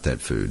about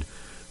that food.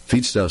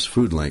 Feedstuffs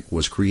FoodLink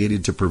was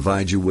created to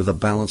provide you with a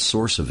balanced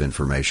source of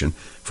information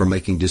for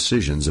making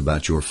decisions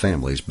about your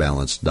family's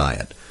balanced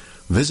diet.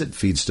 Visit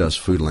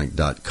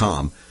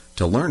feedstuffsfoodlink.com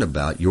to learn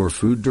about your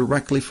food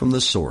directly from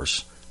the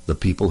source, the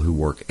people who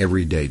work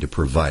every day to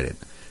provide it.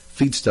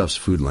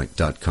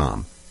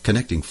 Feedstuffsfoodlink.com,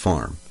 connecting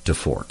farm to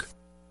fork.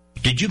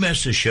 Did you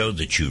miss a show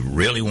that you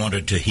really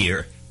wanted to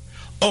hear?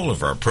 All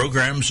of our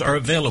programs are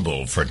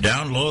available for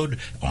download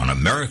on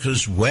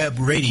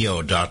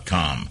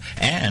americaswebradio.com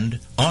and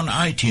on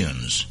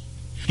iTunes.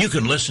 You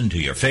can listen to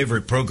your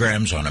favorite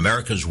programs on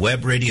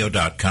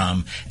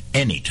americaswebradio.com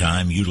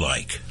anytime you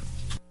like.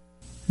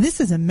 This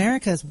is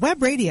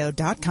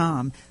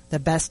americaswebradio.com, the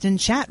best in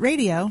chat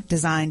radio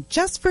designed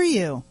just for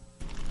you.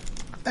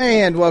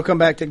 And welcome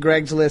back to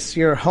Greg's List,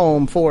 your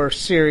home for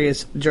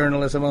serious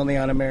journalism, only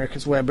on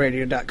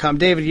americaswebradio.com.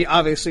 David, you,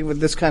 obviously with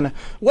this kind of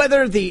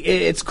weather,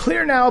 it's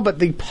clear now, but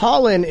the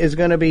pollen is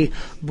going to be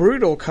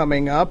brutal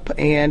coming up.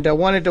 And I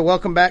wanted to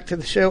welcome back to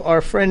the show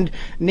our friend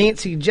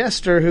Nancy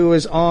Jester, who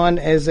is on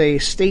as a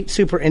state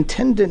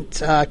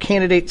superintendent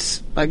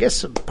candidate, I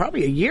guess,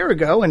 probably a year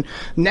ago. And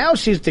now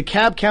she's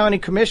DeKalb County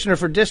Commissioner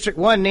for District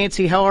 1.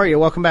 Nancy, how are you?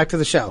 Welcome back to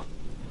the show.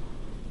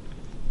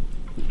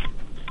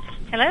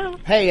 Hello.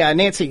 Hey,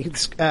 Nancy.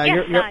 Yes,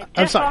 I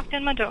just walked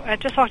in the door.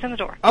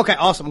 Okay,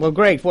 awesome. Well,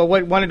 great. Well,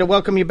 wanted to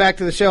welcome you back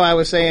to the show. I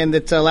was saying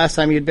that last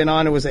time you'd been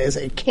on, it was as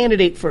a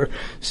candidate for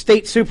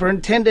state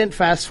superintendent.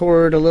 Fast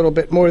forward a little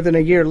bit more than a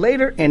year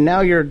later, and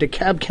now you're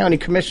DeKalb County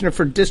Commissioner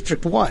for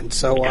District 1.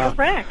 So,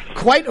 correct.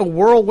 Quite a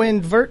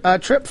whirlwind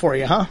trip for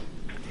you, huh?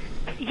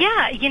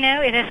 Yeah,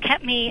 it has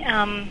kept me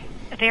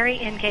very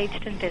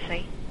engaged and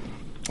busy.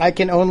 I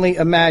can only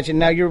imagine.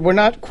 Now, we're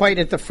not quite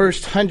at the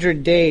first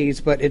 100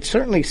 days, but it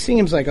certainly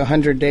seems like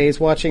 100 days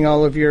watching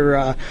all of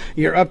your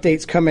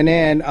updates coming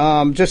in.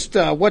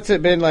 What's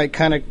it been like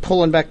kind of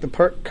pulling back the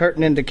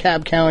curtain in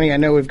DeKalb County? I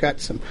know we've got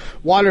some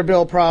water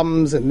bill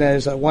problems, and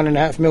there's a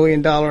 $1.5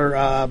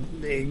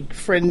 million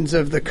Friends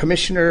of the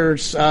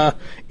Commissioners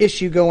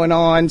issue going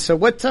on. So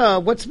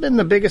what's been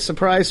the biggest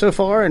surprise so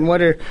far, and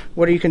what are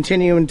you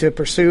continuing to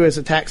pursue as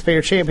a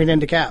taxpayer champion in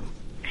DeKalb?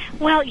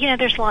 Well,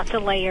 there's lots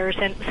of layers,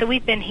 and so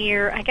we've been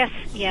here, I guess,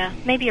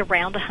 maybe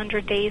around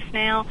 100 days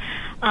now.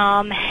 There's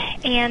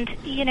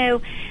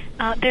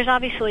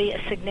obviously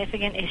a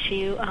significant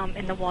issue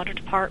in the water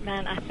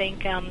department. I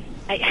think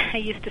I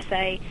used to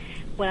say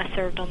when I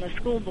served on the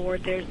school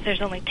board,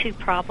 there's only two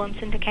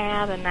problems in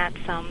DeKalb, and that's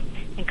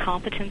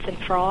incompetence and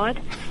fraud.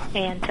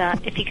 And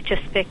if you could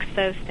just fix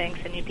those things,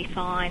 then you'd be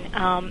fine.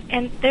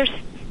 And there's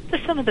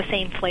some of the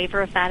same flavor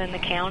of that in the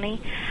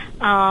county.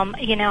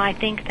 I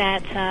think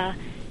that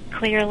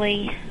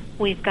clearly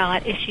we've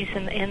got issues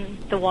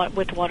with the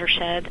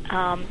watershed.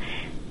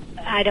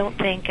 I don't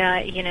think,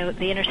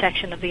 the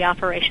intersection of the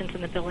operations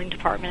and the billing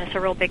department is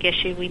a real big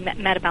issue. We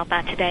met about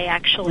that today,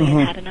 actually, and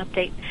had an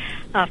update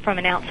from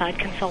an outside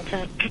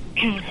consultant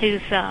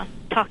who's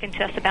talking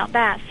to us about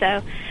that.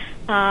 So,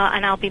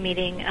 and I'll be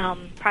meeting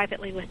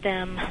privately with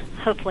them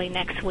hopefully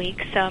next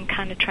week. So I'm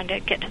kind of trying to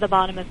get to the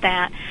bottom of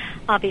that.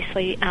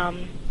 Obviously,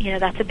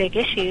 that's a big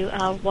issue.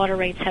 Water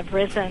rates have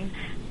risen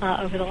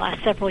over the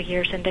last several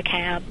years in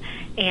DeKalb,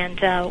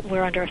 and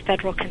we're under a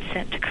federal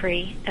consent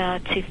decree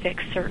to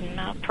fix certain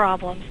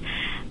problems.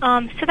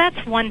 So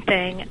that's one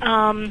thing.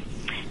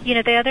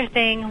 The other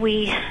thing,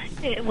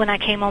 when I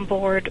came on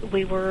board,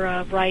 we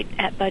were right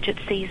at budget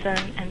season,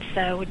 and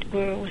so we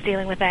was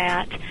dealing with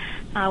that.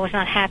 I was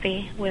not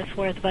happy with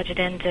where the budget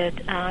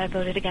ended. I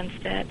voted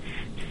against it.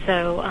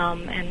 So,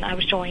 and I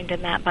was joined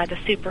in that by the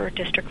super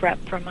district rep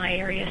from my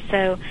area.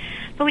 So,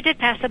 but we did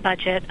pass a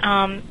budget.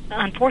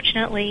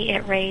 Unfortunately,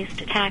 it raised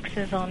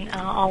taxes on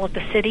all of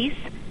the cities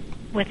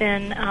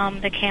within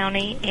the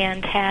county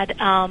and had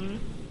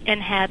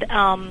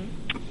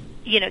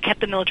kept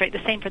the millage rate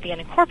the same for the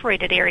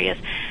unincorporated areas.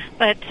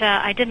 But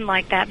I didn't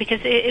like that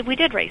because we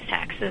did raise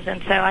taxes,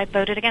 and so I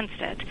voted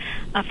against it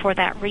for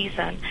that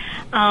reason.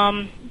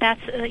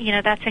 That's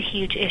a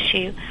huge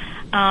issue.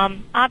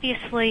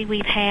 Obviously,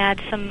 we've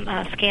had some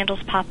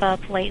scandals pop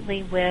up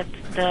lately with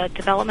the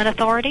Development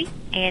Authority,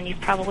 and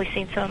you've probably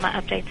seen some of my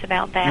updates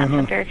about that. Mm-hmm.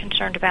 I'm very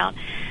concerned about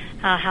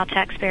how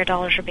taxpayer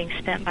dollars are being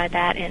spent by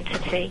that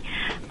entity.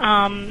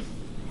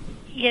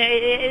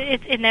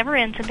 It never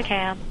ends in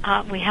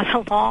DeKalb. We have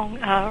a long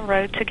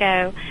road to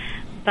go,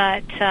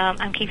 but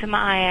I'm keeping my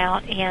eye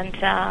out, and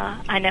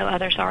I know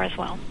others are as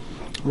well.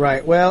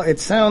 Right. Well, it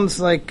sounds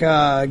like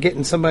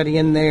getting somebody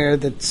in there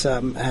that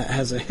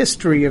has a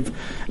history of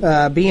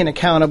being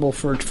accountable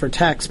for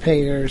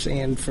taxpayers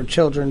and for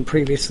children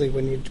previously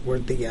when you were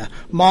the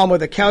mom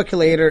with a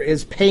calculator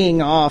is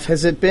paying off.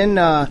 Has it been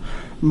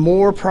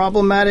more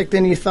problematic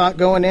than you thought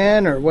going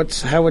in, or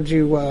how would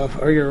you,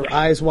 are your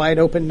eyes wide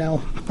open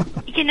now?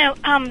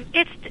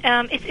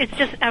 It's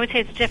just, I would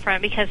say it's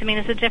different because,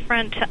 it's a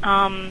different,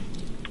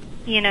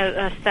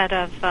 a set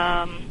of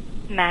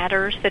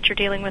matters that you're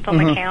dealing with on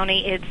the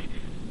county. It's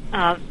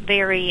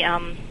very,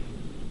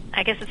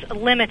 I guess it's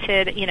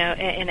limited,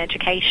 in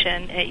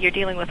education. You're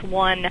dealing with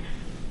one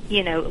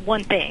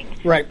thing.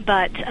 Right.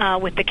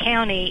 But with the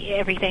county,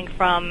 everything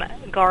from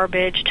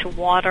garbage to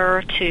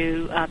water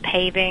to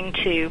paving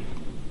to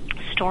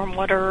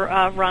stormwater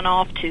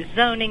runoff to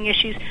zoning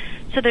issues.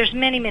 So there's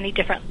many, many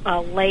different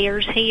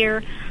layers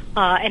here,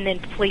 and then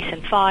police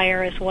and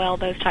fire as well,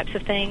 those types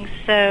of things.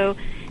 So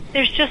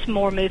there's just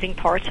more moving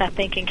parts, I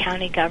think, in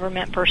county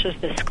government versus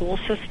the school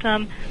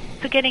system.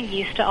 So getting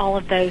used to all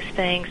of those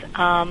things,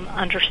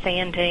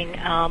 understanding,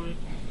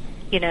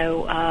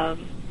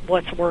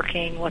 what's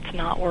working, what's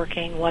not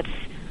working, what's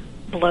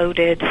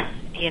bloated,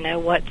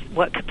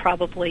 what could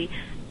probably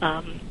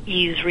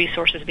use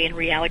resources being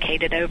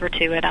reallocated over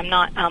to it.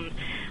 I'm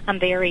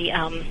very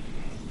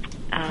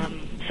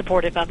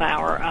supportive of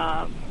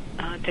our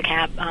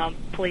DeKalb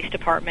police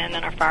department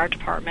and our fire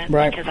department,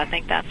 right, because I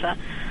think that's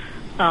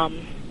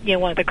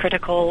one of the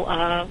critical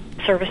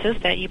services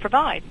that you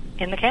provide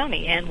in the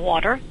county, and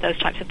water, those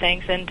types of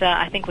things. And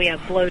I think we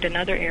have bloat in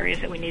other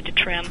areas that we need to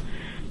trim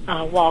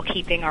while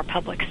keeping our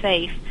public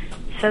safe.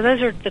 So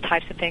those are the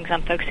types of things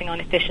I'm focusing on,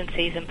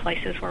 efficiencies in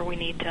places where we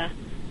need to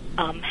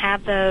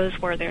have those,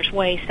 where there's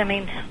waste.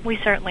 We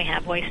certainly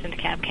have waste in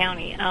DeKalb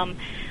County.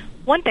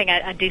 One thing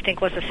I do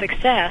think was a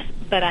success,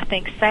 but I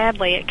think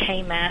sadly it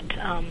came at,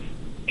 I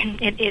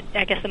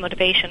guess the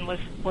motivation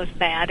was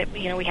bad.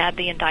 We had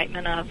the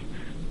indictment of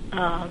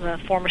the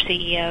former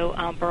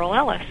CEO, Burl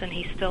Ellis, and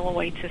he still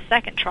awaits his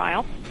second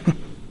trial.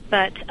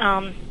 But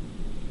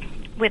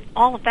with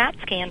all of that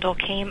scandal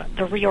came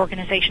the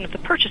reorganization of the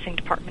purchasing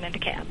department in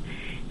DeKalb.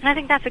 And I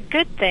think that's a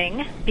good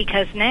thing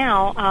because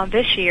now,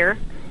 this year,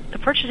 the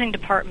purchasing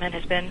department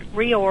has been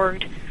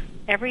reorged.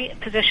 Every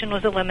position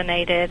was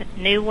eliminated.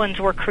 New ones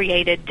were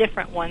created,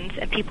 different ones,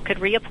 and people could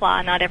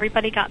reapply. Not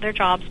everybody got their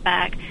jobs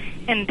back.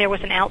 And there was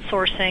an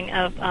outsourcing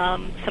of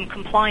some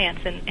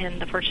compliance in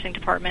the purchasing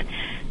department.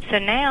 So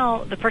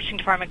now the purchasing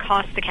department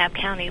costs DeKalb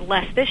County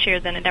less this year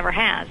than it ever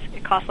has.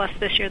 It costs less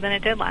this year than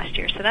it did last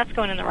year. So that's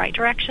going in the right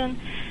direction.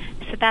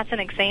 So that's an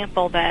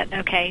example that,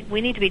 okay,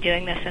 we need to be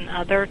doing this in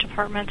other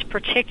departments,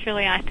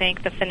 particularly, I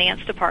think, the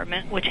finance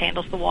department, which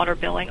handles the water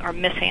billing or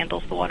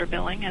mishandles the water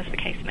billing, as the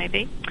case may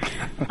be,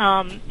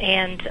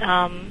 and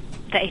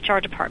the HR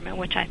department,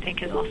 which I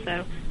think is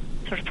also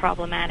sort of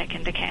problematic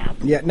in DeKalb.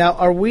 Yeah. Now,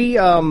 are we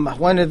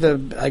one of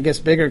the, I guess,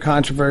 bigger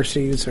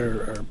controversies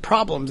or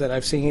problems that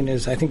I've seen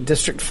is I think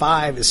District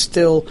 5 is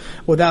still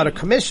without a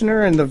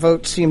commissioner, and the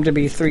votes seem to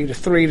be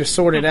 3-3 to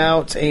sort it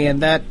out,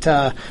 and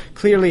that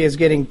clearly is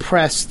getting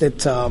press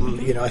that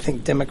I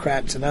think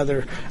Democrats and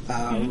other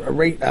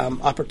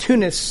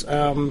opportunists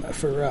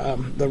for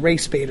the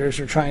race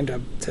baiters are trying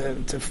to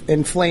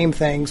inflame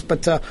things.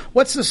 But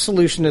what's the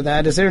solution to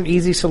that? Is there an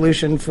easy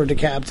solution for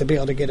DeKalb to be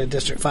able to get a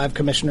District 5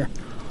 commissioner?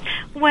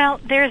 Well,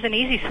 there is an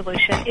easy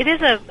solution. It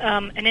is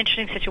an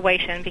interesting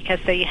situation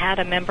because you had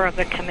a member of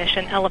the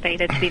commission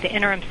elevated to be the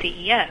interim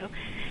CEO,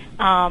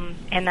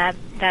 and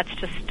that's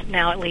just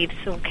now it leaves,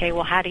 okay,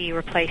 well, how do you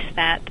replace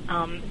that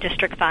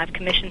District 5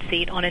 commission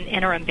seat on an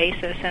interim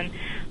basis? And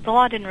the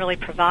law didn't really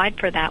provide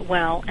for that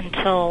well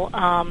until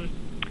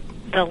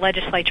the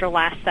legislature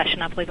last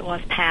session, I believe it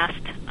was,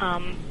 passed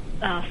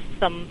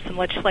some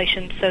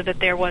legislation so that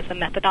there was a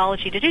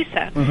methodology to do so.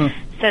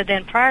 Mm-hmm. So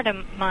then prior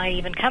to my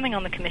even coming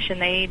on the commission,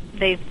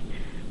 they've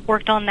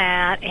worked on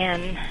that,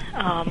 and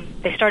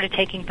they started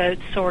taking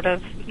votes sort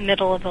of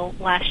middle of the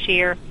last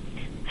year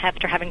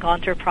after having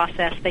gone through a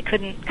process. They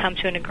couldn't come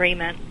to an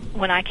agreement.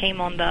 When I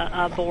came on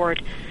the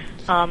board,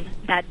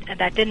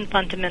 that didn't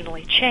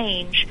fundamentally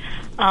change.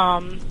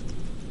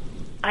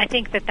 I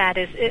think that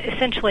is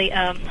essentially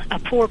a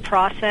poor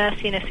process,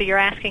 so you're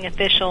asking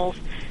officials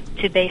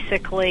to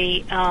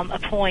basically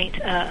appoint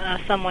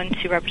someone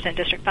to represent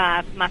District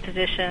 5. My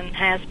position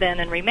has been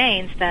and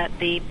remains that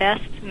the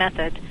best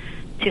method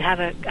to have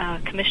a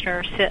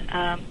commissioner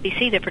be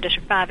seated for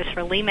District 5 is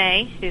for Lee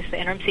May, who's the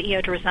interim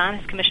CEO, to resign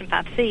his Commission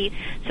 5 seat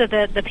so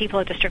that the people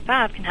of District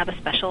 5 can have a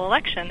special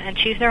election and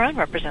choose their own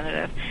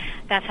representative.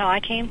 That's how I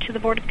came to the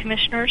Board of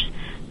Commissioners,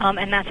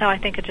 and that's how I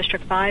think a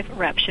District 5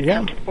 rep should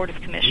come to the Board of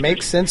Commissioners.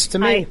 Makes sense to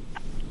me.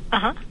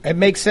 Uh-huh. It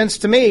makes sense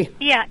to me.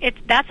 Yeah,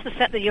 that's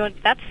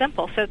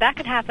simple. So that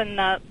could happen.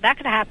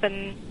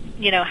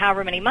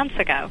 However many months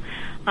ago.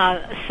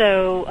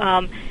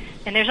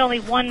 And there's only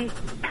one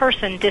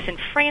person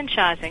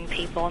disenfranchising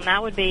people, and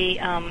that would be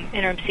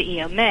interim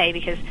CEO May,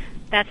 because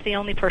that's the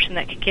only person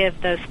that could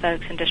give those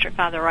folks in District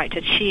 5 the right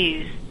to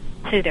choose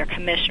who their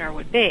commissioner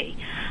would be.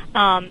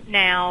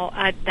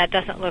 Now, that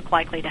doesn't look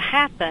likely to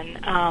happen,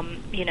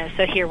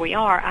 so here we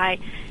are. I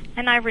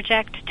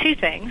reject two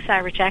things. I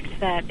reject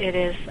that it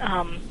is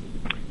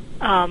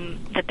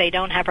that they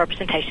don't have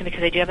representation because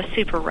they do have a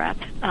super rep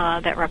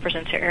that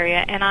represents their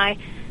area, and I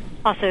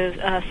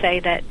also say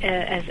that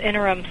as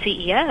interim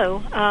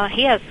CEO,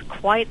 he has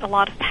quite a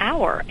lot of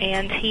power,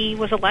 and he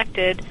was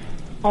elected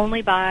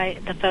only by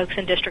the folks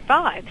in District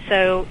 5.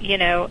 So,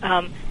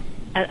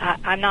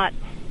 I'm not,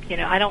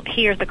 I don't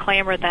hear the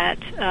clamor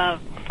that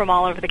from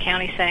all over the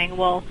county saying,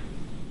 well,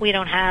 we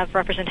don't have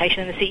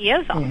representation in the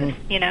CEO's office,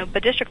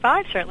 but District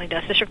 5 certainly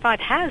does. District 5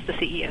 has the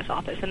CEO's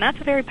office, and that's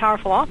a very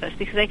powerful office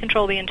because they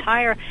control the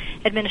entire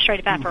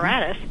administrative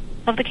apparatus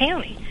of the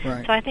county.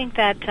 Right. So I think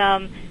that,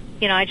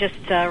 I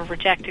just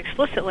reject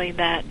explicitly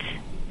that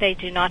they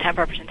do not have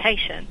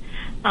representation.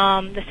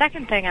 The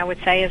second thing I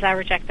would say is I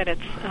reject that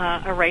it's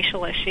a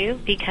racial issue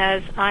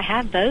because I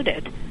have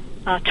voted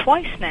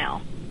twice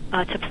now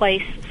to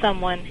place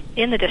someone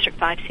in the District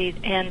 5 seat,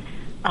 and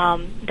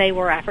they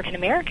were African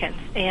Americans,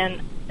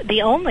 and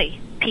the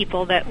only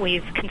people that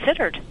we've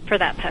considered for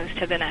that post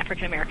have been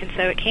African Americans,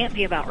 so it can't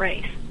be about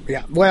race.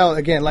 Yeah. Well,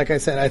 again, like I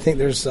said, I think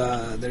there's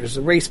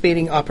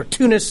race-baiting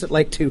opportunists that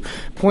like to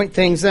point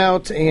things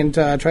out and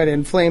try to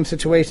inflame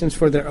situations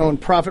for their own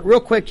profit.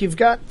 Real quick, you've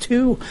got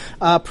two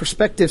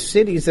prospective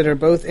cities that are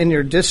both in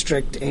your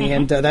district,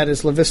 and that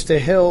is La Vista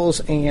Hills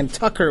and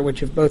Tucker, which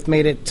have both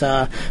made it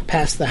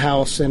past the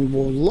House and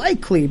will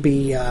likely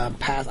be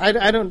passed.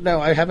 I don't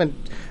know.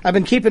 I've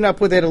been keeping up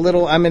with it a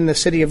little. I'm in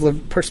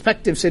the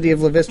prospective city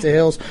of La Vista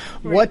Hills.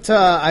 Right.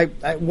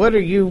 What are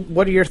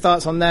your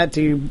thoughts on that?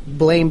 Do you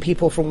blame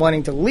people for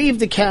wanting to leave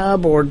the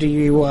cab, or do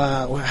you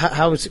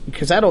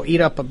because that'll eat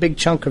up a big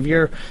chunk of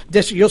your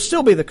district? You'll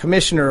still be the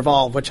commissioner of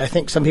all, which I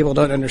think some people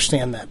don't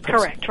understand that.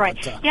 Correct, right.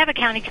 But, you have a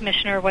county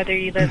commissioner whether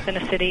you live in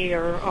a city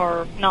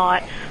or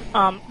not.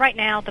 Right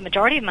now, the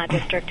majority of my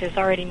district is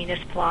already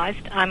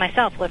municipalized. I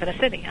myself live in a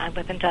city. I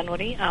live in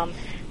Dunwoody.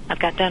 I've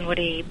got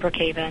Dunwoody,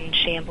 Brookhaven,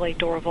 Chamblee,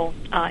 Dorval,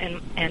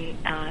 and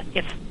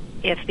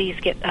if these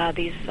get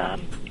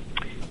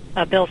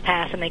bills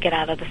pass and they get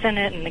out of the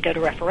Senate and they go to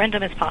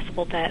referendum, it's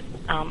possible that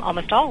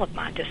almost all of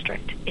my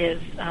district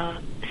is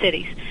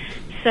cities.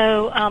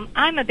 So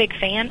I'm a big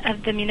fan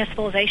of the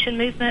municipalization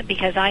movement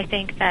because I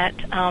think that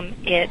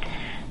it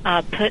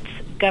puts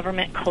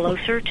government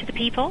closer to the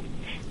people,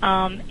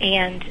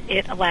 and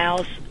it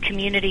allows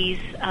communities,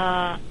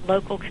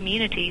 local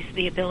communities,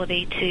 the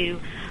ability to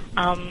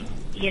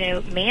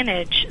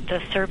manage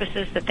the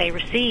services that they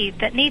receive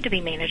that need to be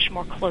managed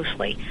more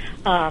closely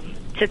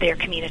to their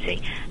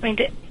community. I mean,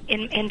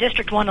 in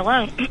District 1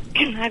 alone,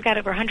 I've got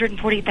over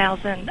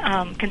 140,000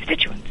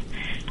 constituents.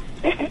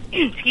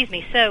 Excuse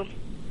me. So,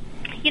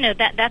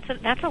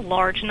 that's a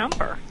large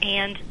number,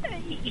 and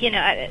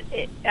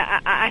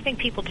I think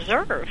people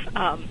deserve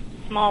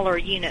smaller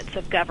units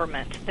of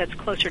government that's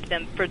closer to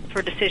them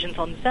for decisions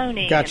on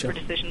zoning. Gotcha. And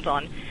for decisions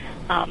on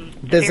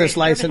business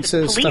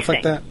licenses, stuff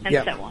like that, and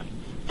so on.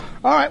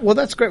 All right, well,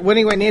 that's great. Well,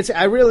 anyway, Nancy,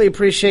 I really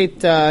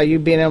appreciate you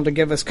being able to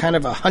give us kind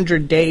of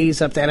 100 days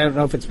up there. I don't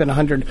know if it's been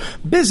 100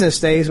 business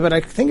days, but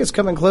I think it's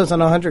coming close on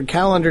 100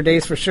 calendar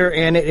days for sure,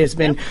 and it has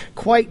been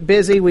quite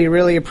busy. We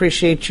really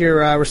appreciate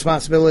your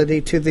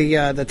responsibility to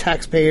the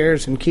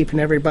taxpayers and keeping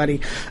everybody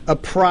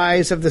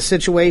apprised of the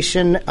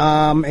situation.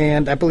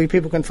 And I believe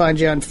people can find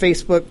you on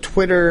Facebook,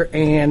 Twitter,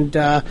 and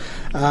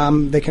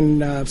they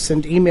can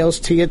send emails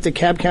to you at the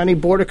Cobb County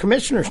Board of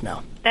Commissioners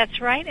now.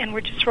 That's right, and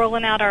we're just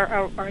rolling out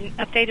our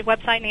updated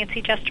website,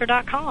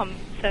 NancyJester.com,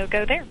 so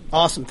go there.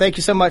 Awesome. Thank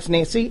you so much,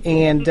 Nancy.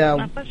 And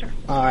my pleasure.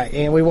 All right,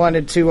 and we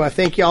wanted to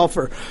thank you all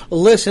for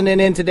listening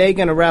in today.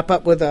 Going to wrap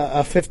up with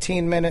a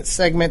 15-minute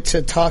segment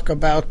to talk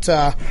about,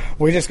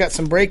 we just got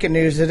some breaking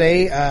news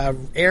today.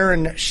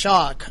 Aaron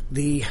Schock,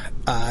 the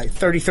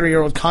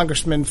 33-year-old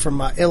congressman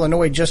from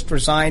Illinois, just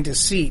resigned his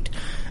seat.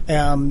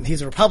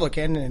 He's a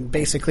Republican and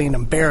basically an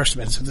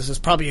embarrassment, so this is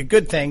probably a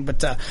good thing,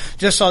 but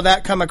just saw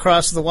that come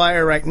across the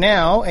wire right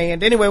now.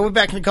 And anyway, we'll be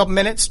back in a couple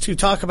minutes to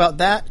talk about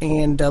that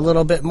and a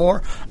little bit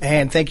more.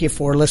 And thank you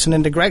for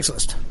listening to Greg's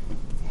List.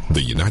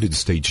 The United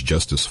States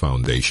Justice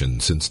Foundation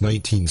since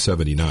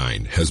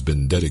 1979 has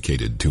been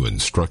dedicated to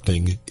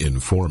instructing,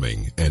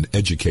 informing, and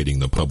educating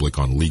the public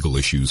on legal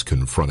issues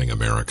confronting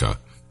America.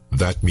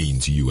 That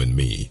means you and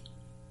me.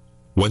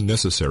 When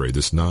necessary,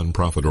 this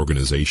nonprofit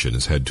organization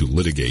has had to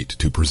litigate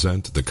to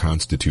present the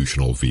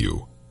constitutional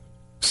view.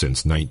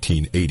 Since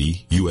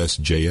 1980,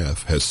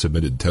 USJF has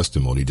submitted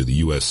testimony to the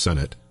U.S.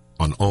 Senate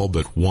on all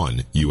but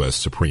one U.S.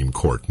 Supreme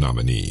Court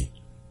nominee.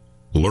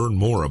 Learn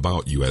more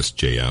about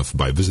USJF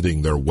by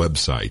visiting their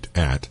website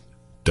at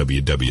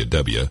www.usjf.net.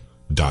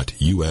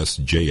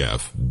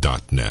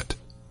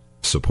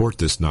 Support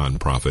this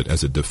nonprofit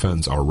as it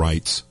defends our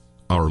rights,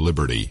 our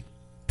liberty,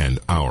 and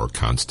our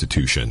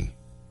Constitution.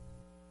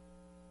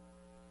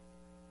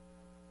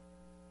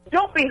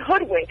 Don't be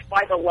hoodwinked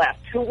by the left,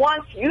 who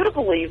wants you to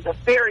believe the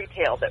fairy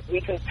tale that we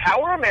can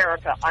power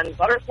America on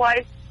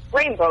butterflies,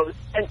 rainbows,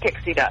 and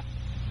pixie dust.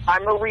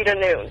 I'm Marita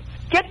Noon.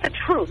 Get the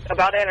truth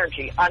about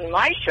energy on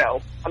my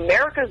show,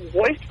 America's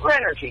Voice for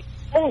Energy,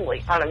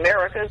 only on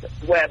America's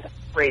Web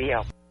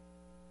Radio.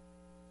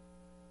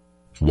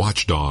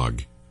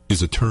 Watchdog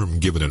is a term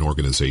given an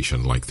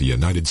organization like the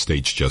United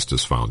States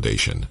Justice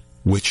Foundation,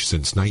 which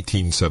since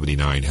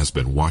 1979 has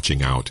been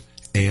watching out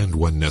and,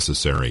 when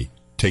necessary,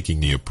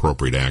 taking the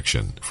appropriate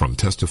action, from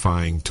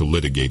testifying to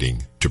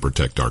litigating, to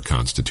protect our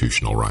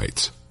constitutional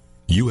rights.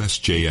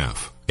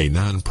 USJF, a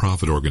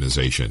non-profit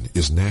organization,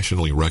 is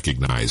nationally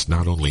recognized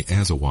not only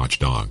as a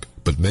watchdog,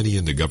 but many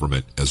in the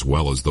government, as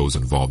well as those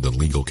involved in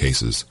legal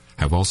cases,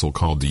 have also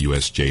called the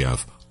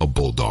USJF a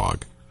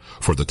bulldog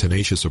for the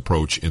tenacious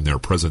approach in their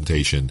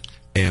presentation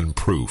and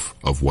proof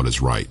of what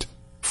is right.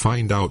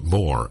 Find out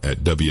more at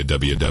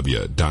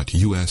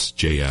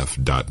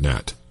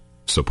www.usjf.net.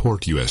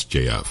 Support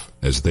USJF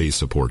as they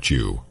support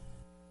you.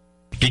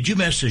 Did you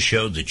miss a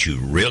show that you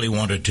really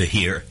wanted to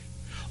hear?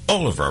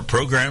 All of our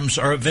programs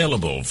are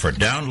available for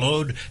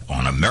download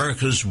on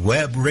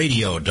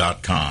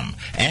americaswebradio.com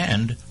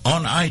and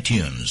on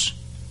iTunes.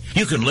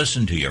 You can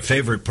listen to your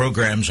favorite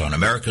programs on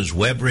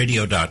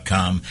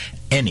americaswebradio.com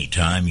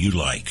anytime you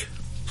like.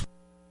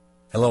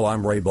 Hello,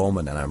 I'm Ray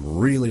Bowman, and I'm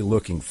really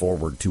looking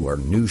forward to our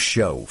new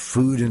show,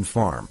 Food and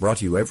Farm, brought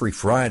to you every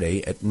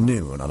Friday at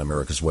noon on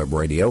America's Web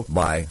Radio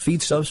by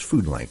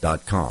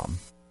FeedstuffsFoodLink.com.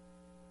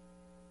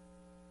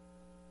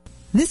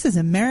 This is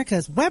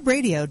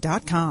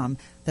America'sWebRadio.com,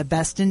 the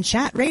best in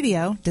chat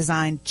radio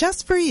designed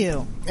just for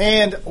you.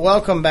 And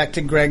welcome back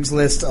to Greg's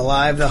List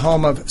Alive, the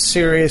home of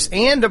serious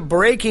and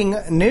breaking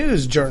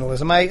news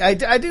journalism. I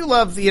do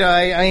love, I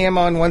am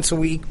on once a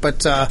week,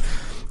 but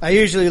I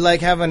usually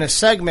like having a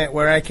segment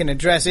where I can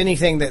address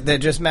anything that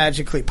just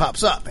magically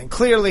pops up. And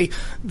clearly,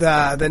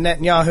 the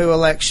Netanyahu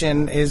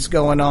election is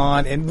going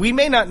on, and we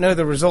may not know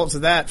the results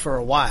of that for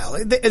a while.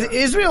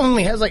 Israel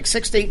only has like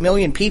 6 to 8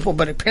 million people,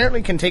 but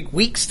apparently can take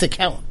weeks to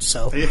count.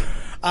 So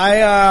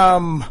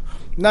I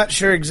not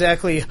sure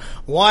exactly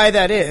why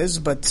that is,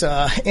 but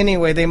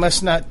anyway, they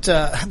must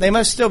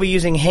still be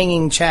using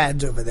hanging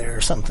chads over there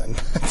or something.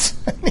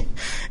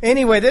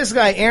 Anyway, this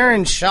guy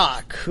Aaron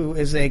Schock, who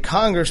is a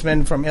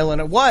congressman from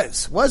Illinois,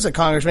 was a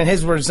congressman,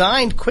 has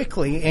resigned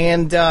quickly,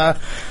 and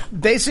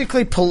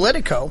basically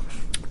Politico,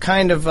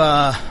 kind of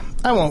I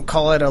won't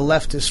call it a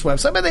leftist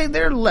website, but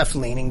they're a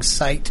left-leaning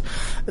site.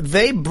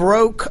 They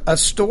broke a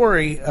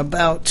story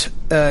about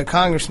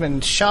Congressman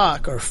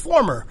Schock, or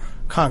former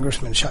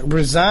Congressman Schock,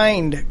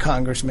 resigned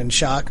Congressman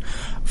Schock,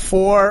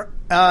 for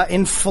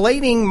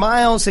inflating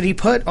miles that he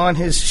put on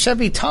his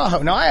Chevy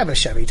Tahoe. Now, I have a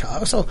Chevy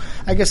Tahoe, so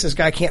I guess this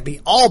guy can't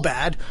be all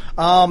bad.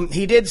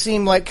 He did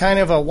seem like kind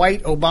of a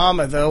white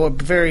Obama, though, a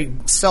very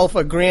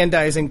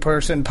self-aggrandizing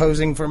person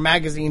posing for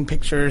magazine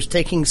pictures,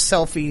 taking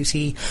selfies.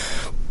 He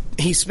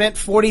spent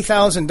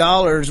 $40,000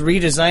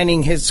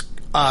 redesigning his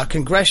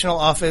congressional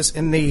office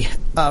in the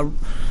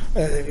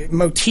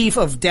motif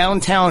of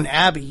Downtown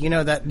Abbey. You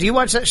know that? Do you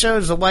watch that show?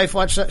 Does the wife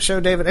watch that show,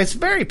 David? It's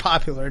very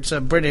popular. It's a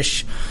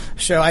British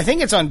show. I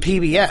think it's on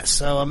PBS.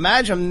 So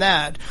imagine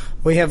that.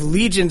 We have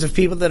legions of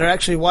people that are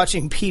actually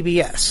watching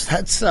PBS.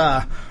 That's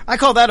I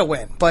call that a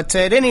win. But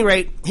at any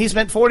rate, he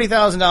spent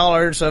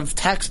 $40,000 of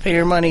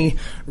taxpayer money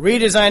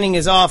redesigning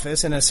his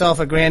office in a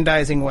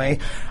self-aggrandizing way.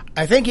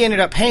 I think he ended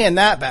up paying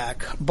that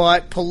back.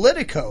 But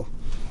Politico,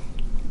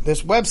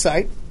 this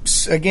website,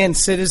 again,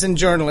 citizen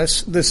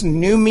journalists, this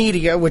new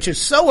media, which is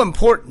so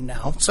important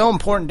now, so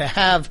important to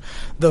have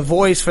the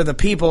voice for the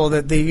people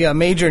that the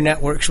major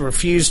networks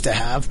refuse to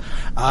have,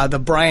 the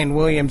Brian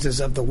Williamses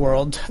of the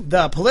world.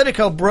 The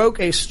Politico broke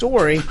a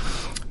story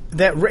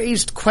that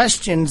raised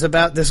questions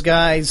about this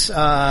guy's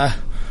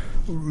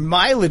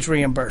mileage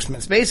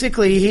reimbursements.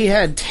 Basically, he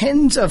had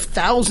tens of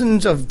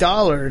thousands of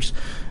dollars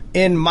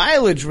in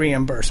mileage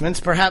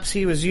reimbursements. Perhaps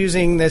he was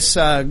using this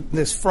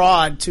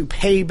fraud to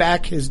pay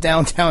back his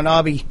Downtown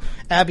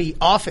Abbey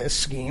office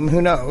scheme.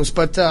 Who knows?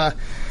 But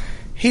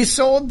he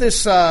sold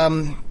this.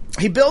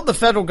 He billed the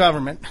federal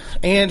government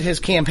and his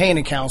campaign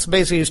accounts.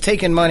 Basically, he was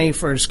taking money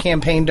for his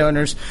campaign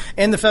donors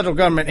and the federal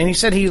government. And he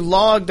said he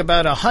logged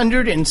about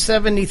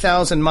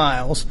 170,000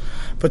 miles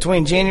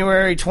between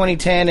January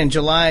 2010 and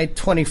July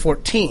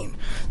 2014.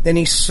 Then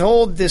he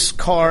sold this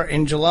car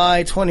in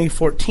July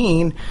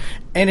 2014,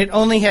 and it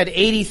only had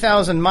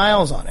 80,000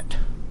 miles on it.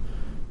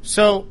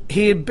 So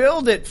he had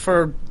billed it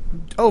for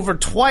over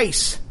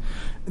twice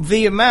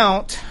the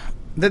amount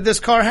that this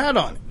car had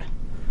on it.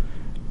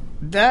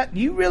 That,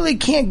 you really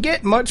can't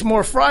get much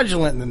more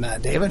fraudulent than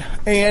that, David.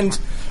 And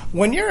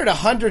when you're at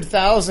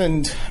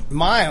 100,000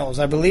 miles,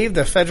 I believe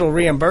the federal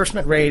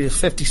reimbursement rate is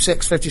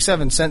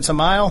 57 cents a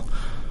mile.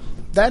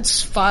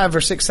 That's $5,000 or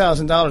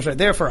 $6,000 right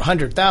there for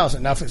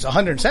 100,000. Now, if it's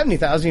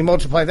 170,000, you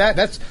multiply that.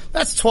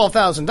 That's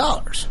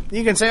 $12,000.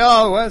 You can say,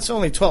 "Oh, well, it's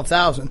only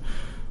 12,000."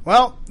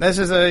 Well, this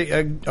is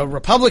a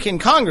Republican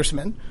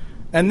congressman,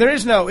 and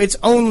it's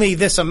only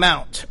this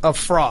amount of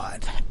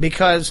fraud,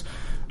 because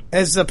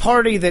as the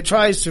party that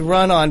tries to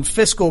run on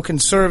fiscal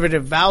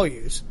conservative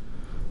values,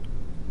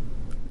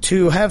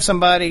 to have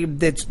somebody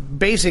that's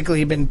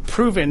basically been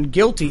proven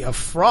guilty of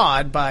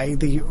fraud by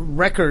the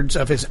records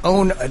of his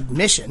own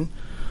admission,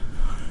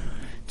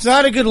 It's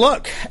not a good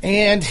look,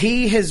 and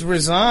he has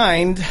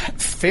resigned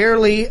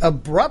fairly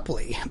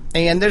abruptly.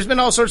 And there's been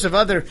all sorts of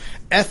other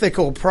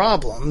ethical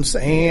problems,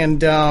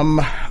 and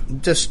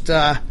just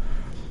kind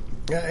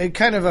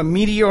of a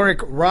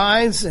meteoric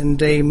rise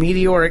and a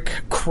meteoric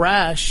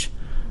crash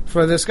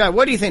for this guy.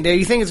 What do you think, Dave?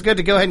 You think it's good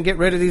to go ahead and get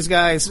rid of these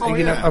guys? Oh,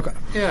 you know? Okay.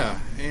 Yeah,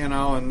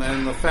 and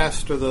the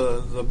faster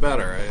the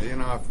better.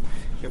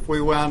 If we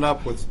wound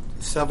up with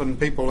 7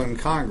 people in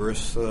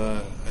Congress,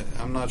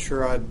 I'm not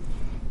sure I'd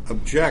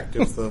object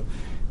if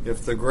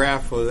the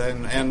graph was,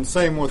 and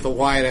same with the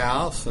White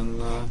House,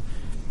 and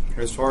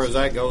as far as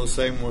that goes,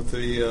 same with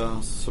the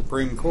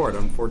Supreme Court.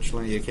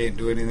 Unfortunately, you can't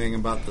do anything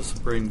about the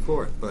Supreme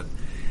Court, but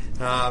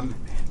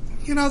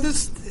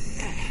this.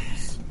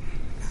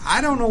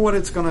 I don't know what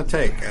it's going to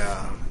take.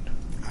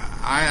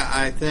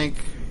 I think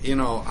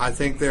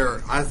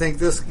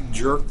this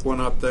jerk went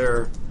up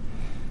there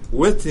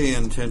with the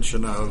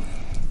intention of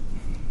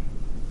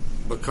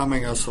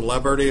becoming a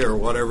celebrity or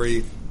whatever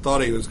he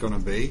thought he was going to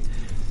be.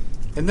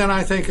 And then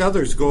I think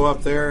others go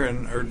up there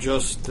and are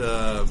just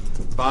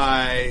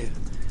by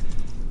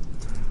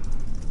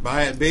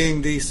it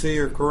being D.C.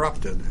 are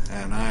corrupted.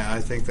 And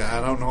I think that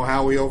I don't know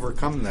how we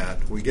overcome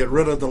that. We get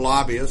rid of the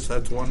lobbyists.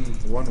 That's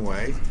one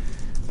way.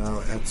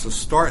 It's a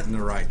start in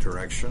the right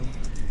direction.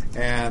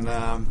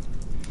 And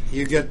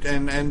you get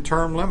and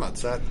term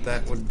limits.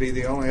 That would be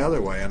the only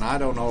other way. And I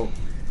don't know.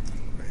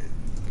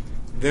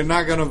 They're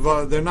not going to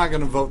vote. They're not going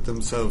to vote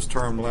themselves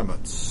term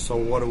limits. So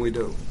what do we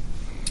do?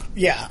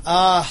 Yeah,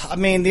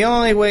 the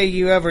only way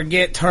you ever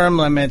get term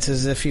limits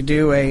is if you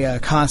do a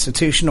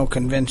constitutional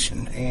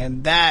convention,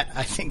 and that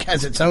I think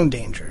has its own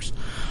dangers.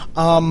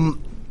 I've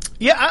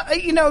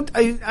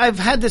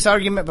had this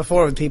argument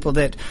before with people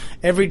that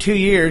every 2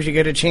 years you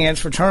get a chance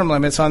for term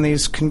limits on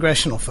these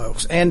congressional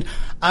folks. And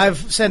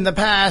I've said in the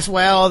past,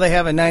 well, they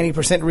have a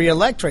 90%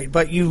 re-elect rate.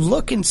 But you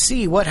look and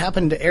see what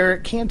happened to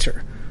Eric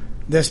Cantor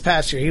this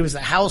past year. He was the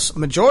House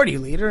Majority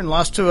Leader and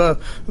lost to a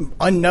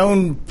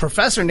unknown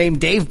professor named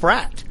Dave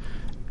Bratt,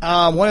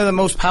 one of the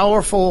most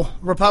powerful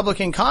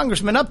Republican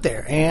congressmen up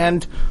there,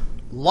 and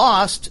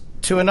lost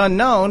to an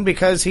unknown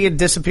because he had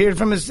disappeared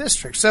from his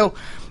district. So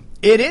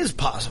it is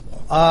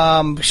possible.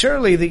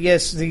 Surely,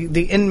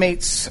 the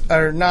inmates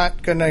are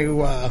not going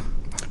to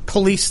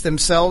police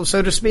themselves,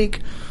 so to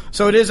speak.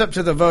 So it is up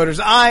to the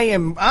voters. I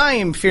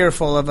am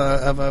fearful of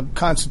a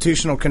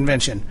constitutional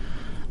convention.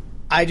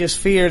 I just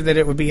fear that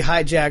it would be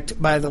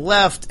hijacked by the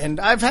left. And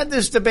I've had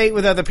this debate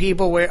with other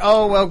people where,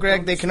 oh, well,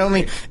 Greg, they can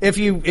only, if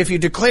you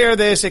declare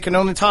this, it can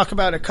only talk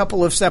about a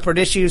couple of separate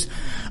issues.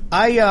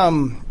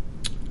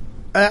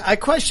 I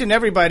question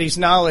everybody's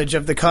knowledge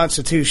of the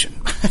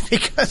Constitution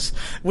because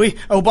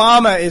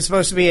Obama is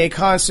supposed to be a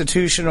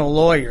constitutional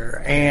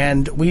lawyer,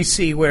 and we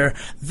see where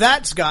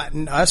that's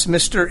gotten us,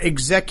 Mr.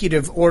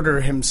 Executive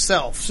Order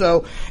himself.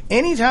 So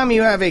anytime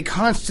you have a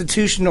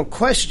constitutional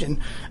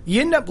question,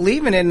 you end up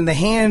leaving it in the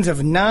hands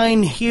of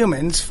 9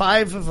 humans,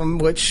 5 of them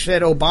which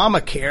said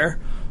Obamacare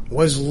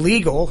was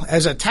legal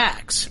as a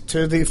tax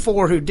to the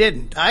 4 who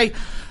didn't.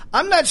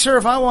 I'm not sure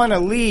if I want to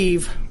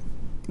leave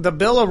the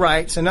Bill of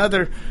Rights and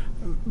other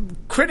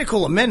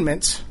critical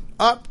amendments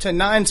up to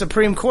 9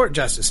 Supreme Court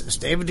justices.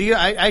 David, do you?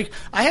 I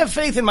have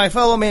faith in my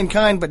fellow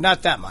mankind, but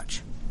not that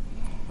much.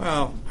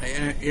 Well,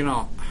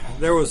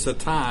 there was a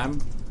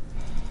time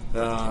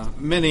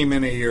many,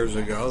 many years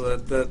ago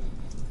that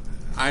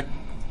I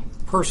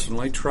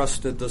personally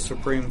trusted the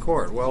Supreme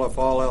Court. Well, if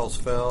all else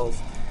fails,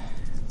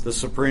 the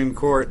Supreme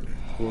Court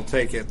will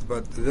take it.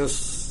 But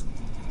this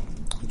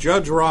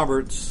Judge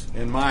Roberts,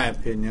 in my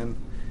opinion,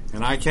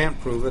 and I can't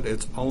prove it,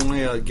 it's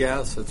only a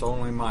guess, it's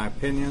only my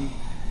opinion,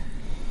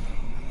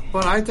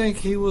 but I think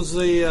he was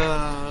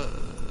the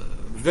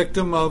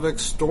victim of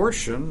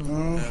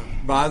extortion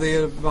by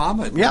the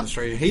Obama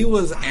administration. Yep. He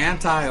was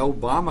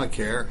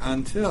anti-Obamacare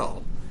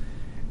until,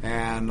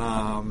 and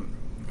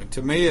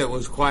to me it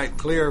was quite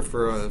clear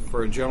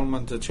for a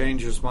gentleman to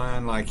change his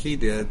mind like he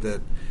did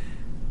that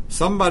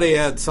somebody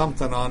had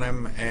something on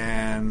him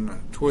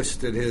and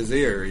twisted his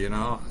ear,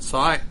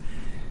 So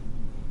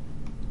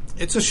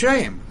it's a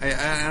shame,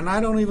 and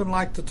I don't even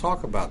like to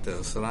talk about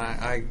this. And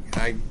I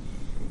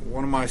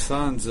one of my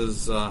sons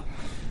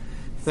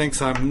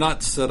thinks I'm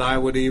nuts that I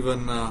would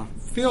even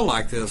feel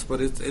like this, but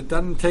it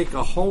doesn't take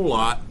a whole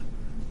lot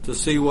to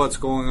see what's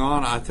going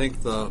on. I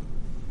think the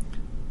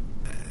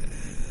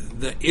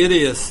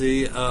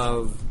idiocy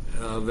of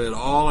it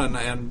all,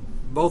 and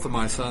both of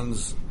my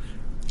sons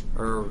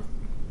they're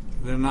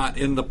not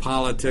into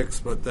politics,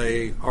 but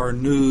they are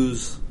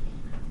news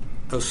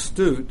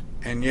astute,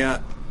 and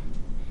yet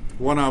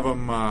one of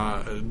them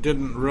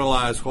didn't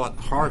realize what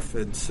Harf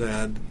had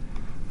said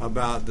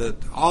about that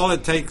all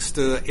it takes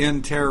to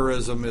end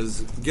terrorism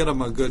is get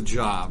them a good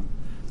job,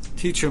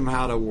 teach them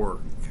how to work.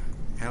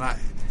 And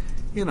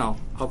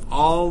of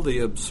all the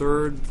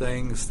absurd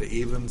things to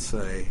even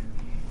say.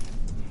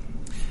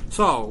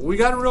 So we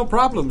got real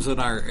problems in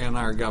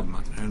our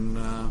government, and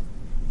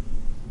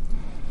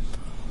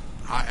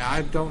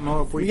I don't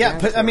know if we Yeah,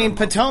 can. I mean,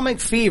 Potomac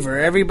fever.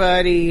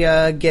 Everybody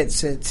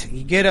gets it.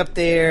 You get up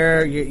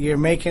there, you're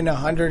making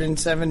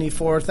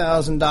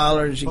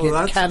 $174,000. You get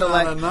that's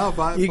Cadillac. not enough.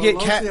 I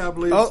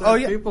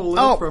believe people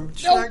live from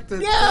check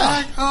to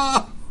check.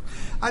 Oh,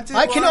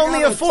 I can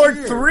only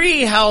afford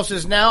 3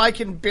 houses now. I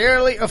can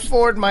barely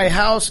afford my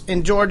house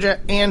in Georgia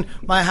and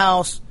my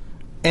house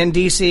in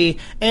D.C.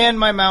 and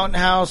my mountain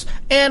house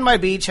and my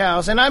beach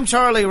house. And I'm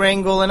Charlie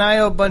Rangel, and I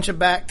owe a bunch of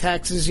back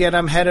taxes, yet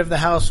I'm head of the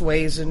House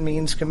Ways and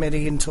Means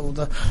Committee until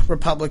the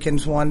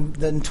Republicans won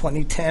in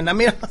 2010. I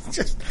mean,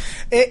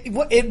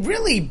 it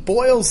really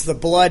boils the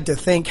blood to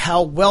think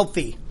how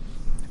wealthy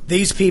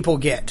these people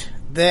get.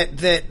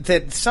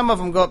 That some of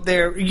them go up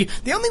there.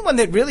 The only one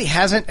that really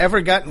hasn't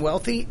ever gotten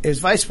wealthy is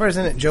Vice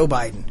President Joe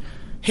Biden.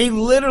 He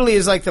literally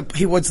is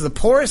he was the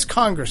poorest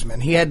congressman.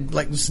 He had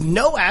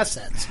no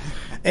assets,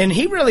 and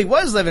he really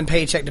was living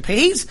paycheck to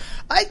pay.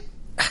 I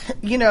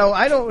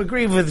don't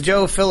agree with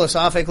Joe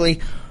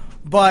philosophically,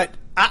 but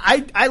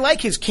I like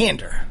his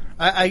candor.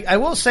 I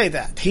will say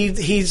that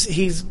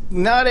he's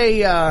not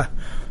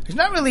he's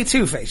not really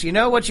two-faced. You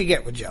know what you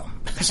get with Joe.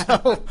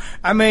 So,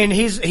 I mean,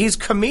 he's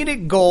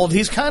comedic gold.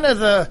 He's kind of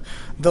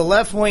the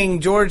left-wing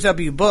George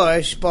W.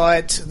 Bush,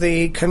 but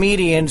the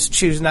comedians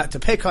choose not to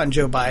pick on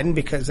Joe Biden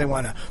because they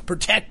want to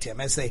protect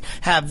him, as they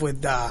have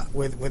with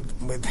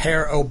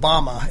Herr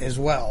Obama as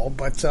well.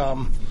 But at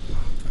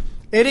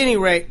any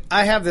rate,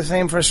 I have the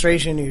same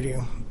frustration you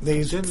do.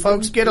 These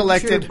folks get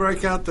elected. Didn't she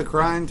break out the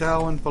crying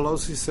towel when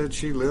Pelosi said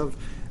she lived?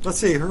 Let's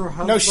see, her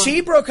husband... No,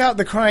 she broke out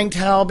the crying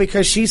towel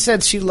because she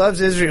said she loves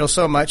Israel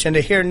so much, and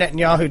to hear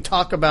Netanyahu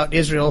talk about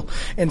Israel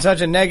in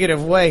such a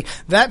negative way,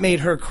 that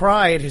made her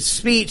cry at his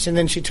speech, and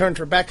then she turned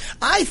her back.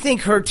 I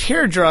think her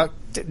tear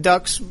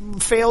ducts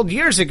failed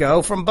years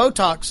ago from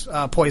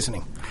Botox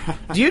poisoning.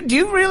 Do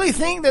you really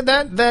think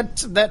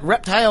that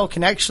reptile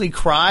can actually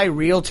cry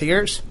real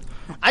tears?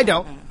 I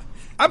don't.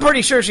 I'm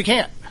pretty sure she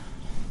can't.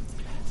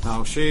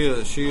 No, she's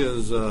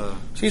a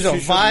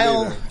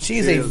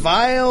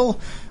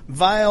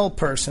vile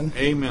person.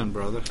 Amen,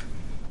 brother.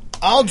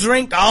 I'll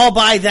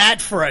buy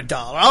that for $1.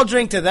 I'll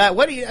drink to that.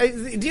 What do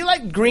you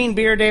like green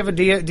beer, David?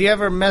 Do you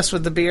ever mess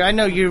with the beer? I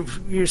know you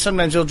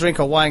sometimes you'll drink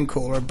a wine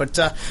cooler, but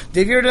have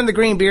you ever done the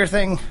green beer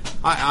thing?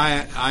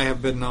 I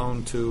have been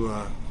known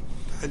to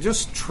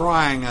just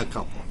trying a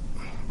couple.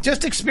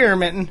 Just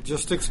experimenting.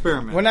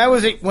 When I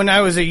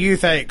was a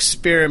youth, I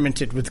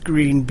experimented with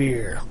green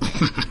beer.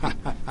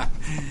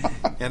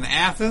 In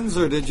Athens,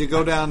 or did you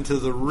go down to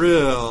the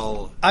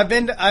real? I've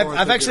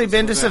actually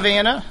been to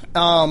Savannah.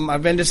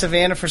 I've been to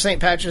Savannah for St.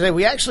 Patrick's Day.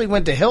 We actually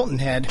went to Hilton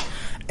Head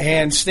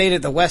and stayed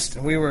at the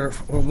Westin. We were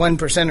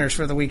 1%ers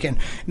for the weekend.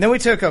 And then we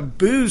took a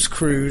booze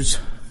cruise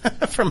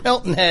from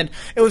Hilton Head.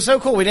 It was so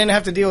cool. We didn't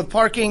have to deal with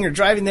parking or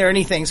driving there or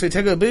anything. So we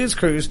took a booze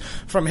cruise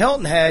from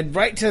Hilton Head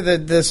right to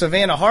the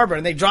Savannah Harbor,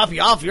 and they drop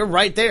you off. You're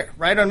right there,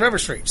 right on River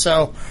Street.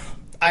 So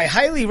I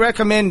highly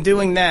recommend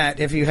doing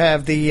that if you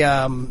have the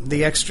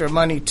extra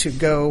money to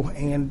go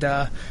and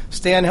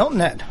stay on Hilton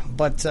Head.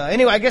 But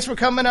anyway, I guess we're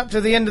coming up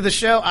to the end of the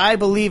show. I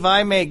believe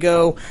I may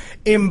go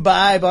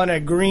imbibe on a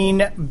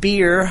green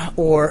beer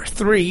or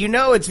 3. You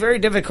know, it's very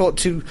difficult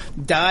to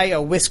dye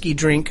a whiskey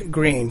drink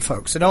green,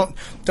 folks. So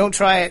don't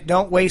try it.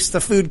 Don't waste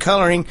the food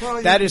coloring.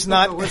 Well, that is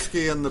not the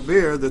whiskey in the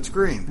beer that's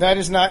green. That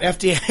is not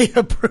FDA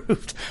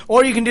approved.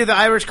 Or you can do the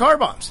Irish car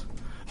bombs.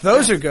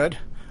 Those are good.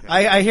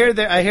 I hear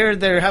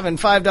they're having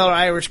 $5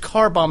 Irish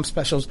car bomb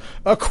specials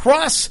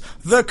across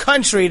the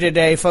country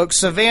today, folks.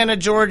 Savannah,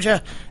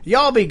 Georgia,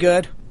 y'all be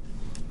good.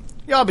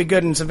 Y'all be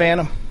good in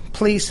Savannah,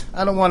 please.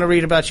 I don't want to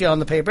read about you on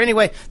the paper.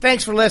 Anyway,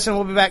 thanks for listening.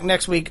 We'll be back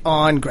next week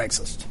on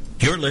Greg's List.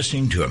 You're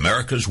listening to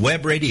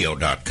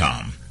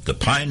AmericasWebRadio.com, the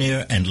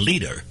pioneer and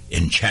leader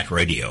in chat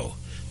radio.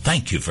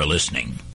 Thank you for listening.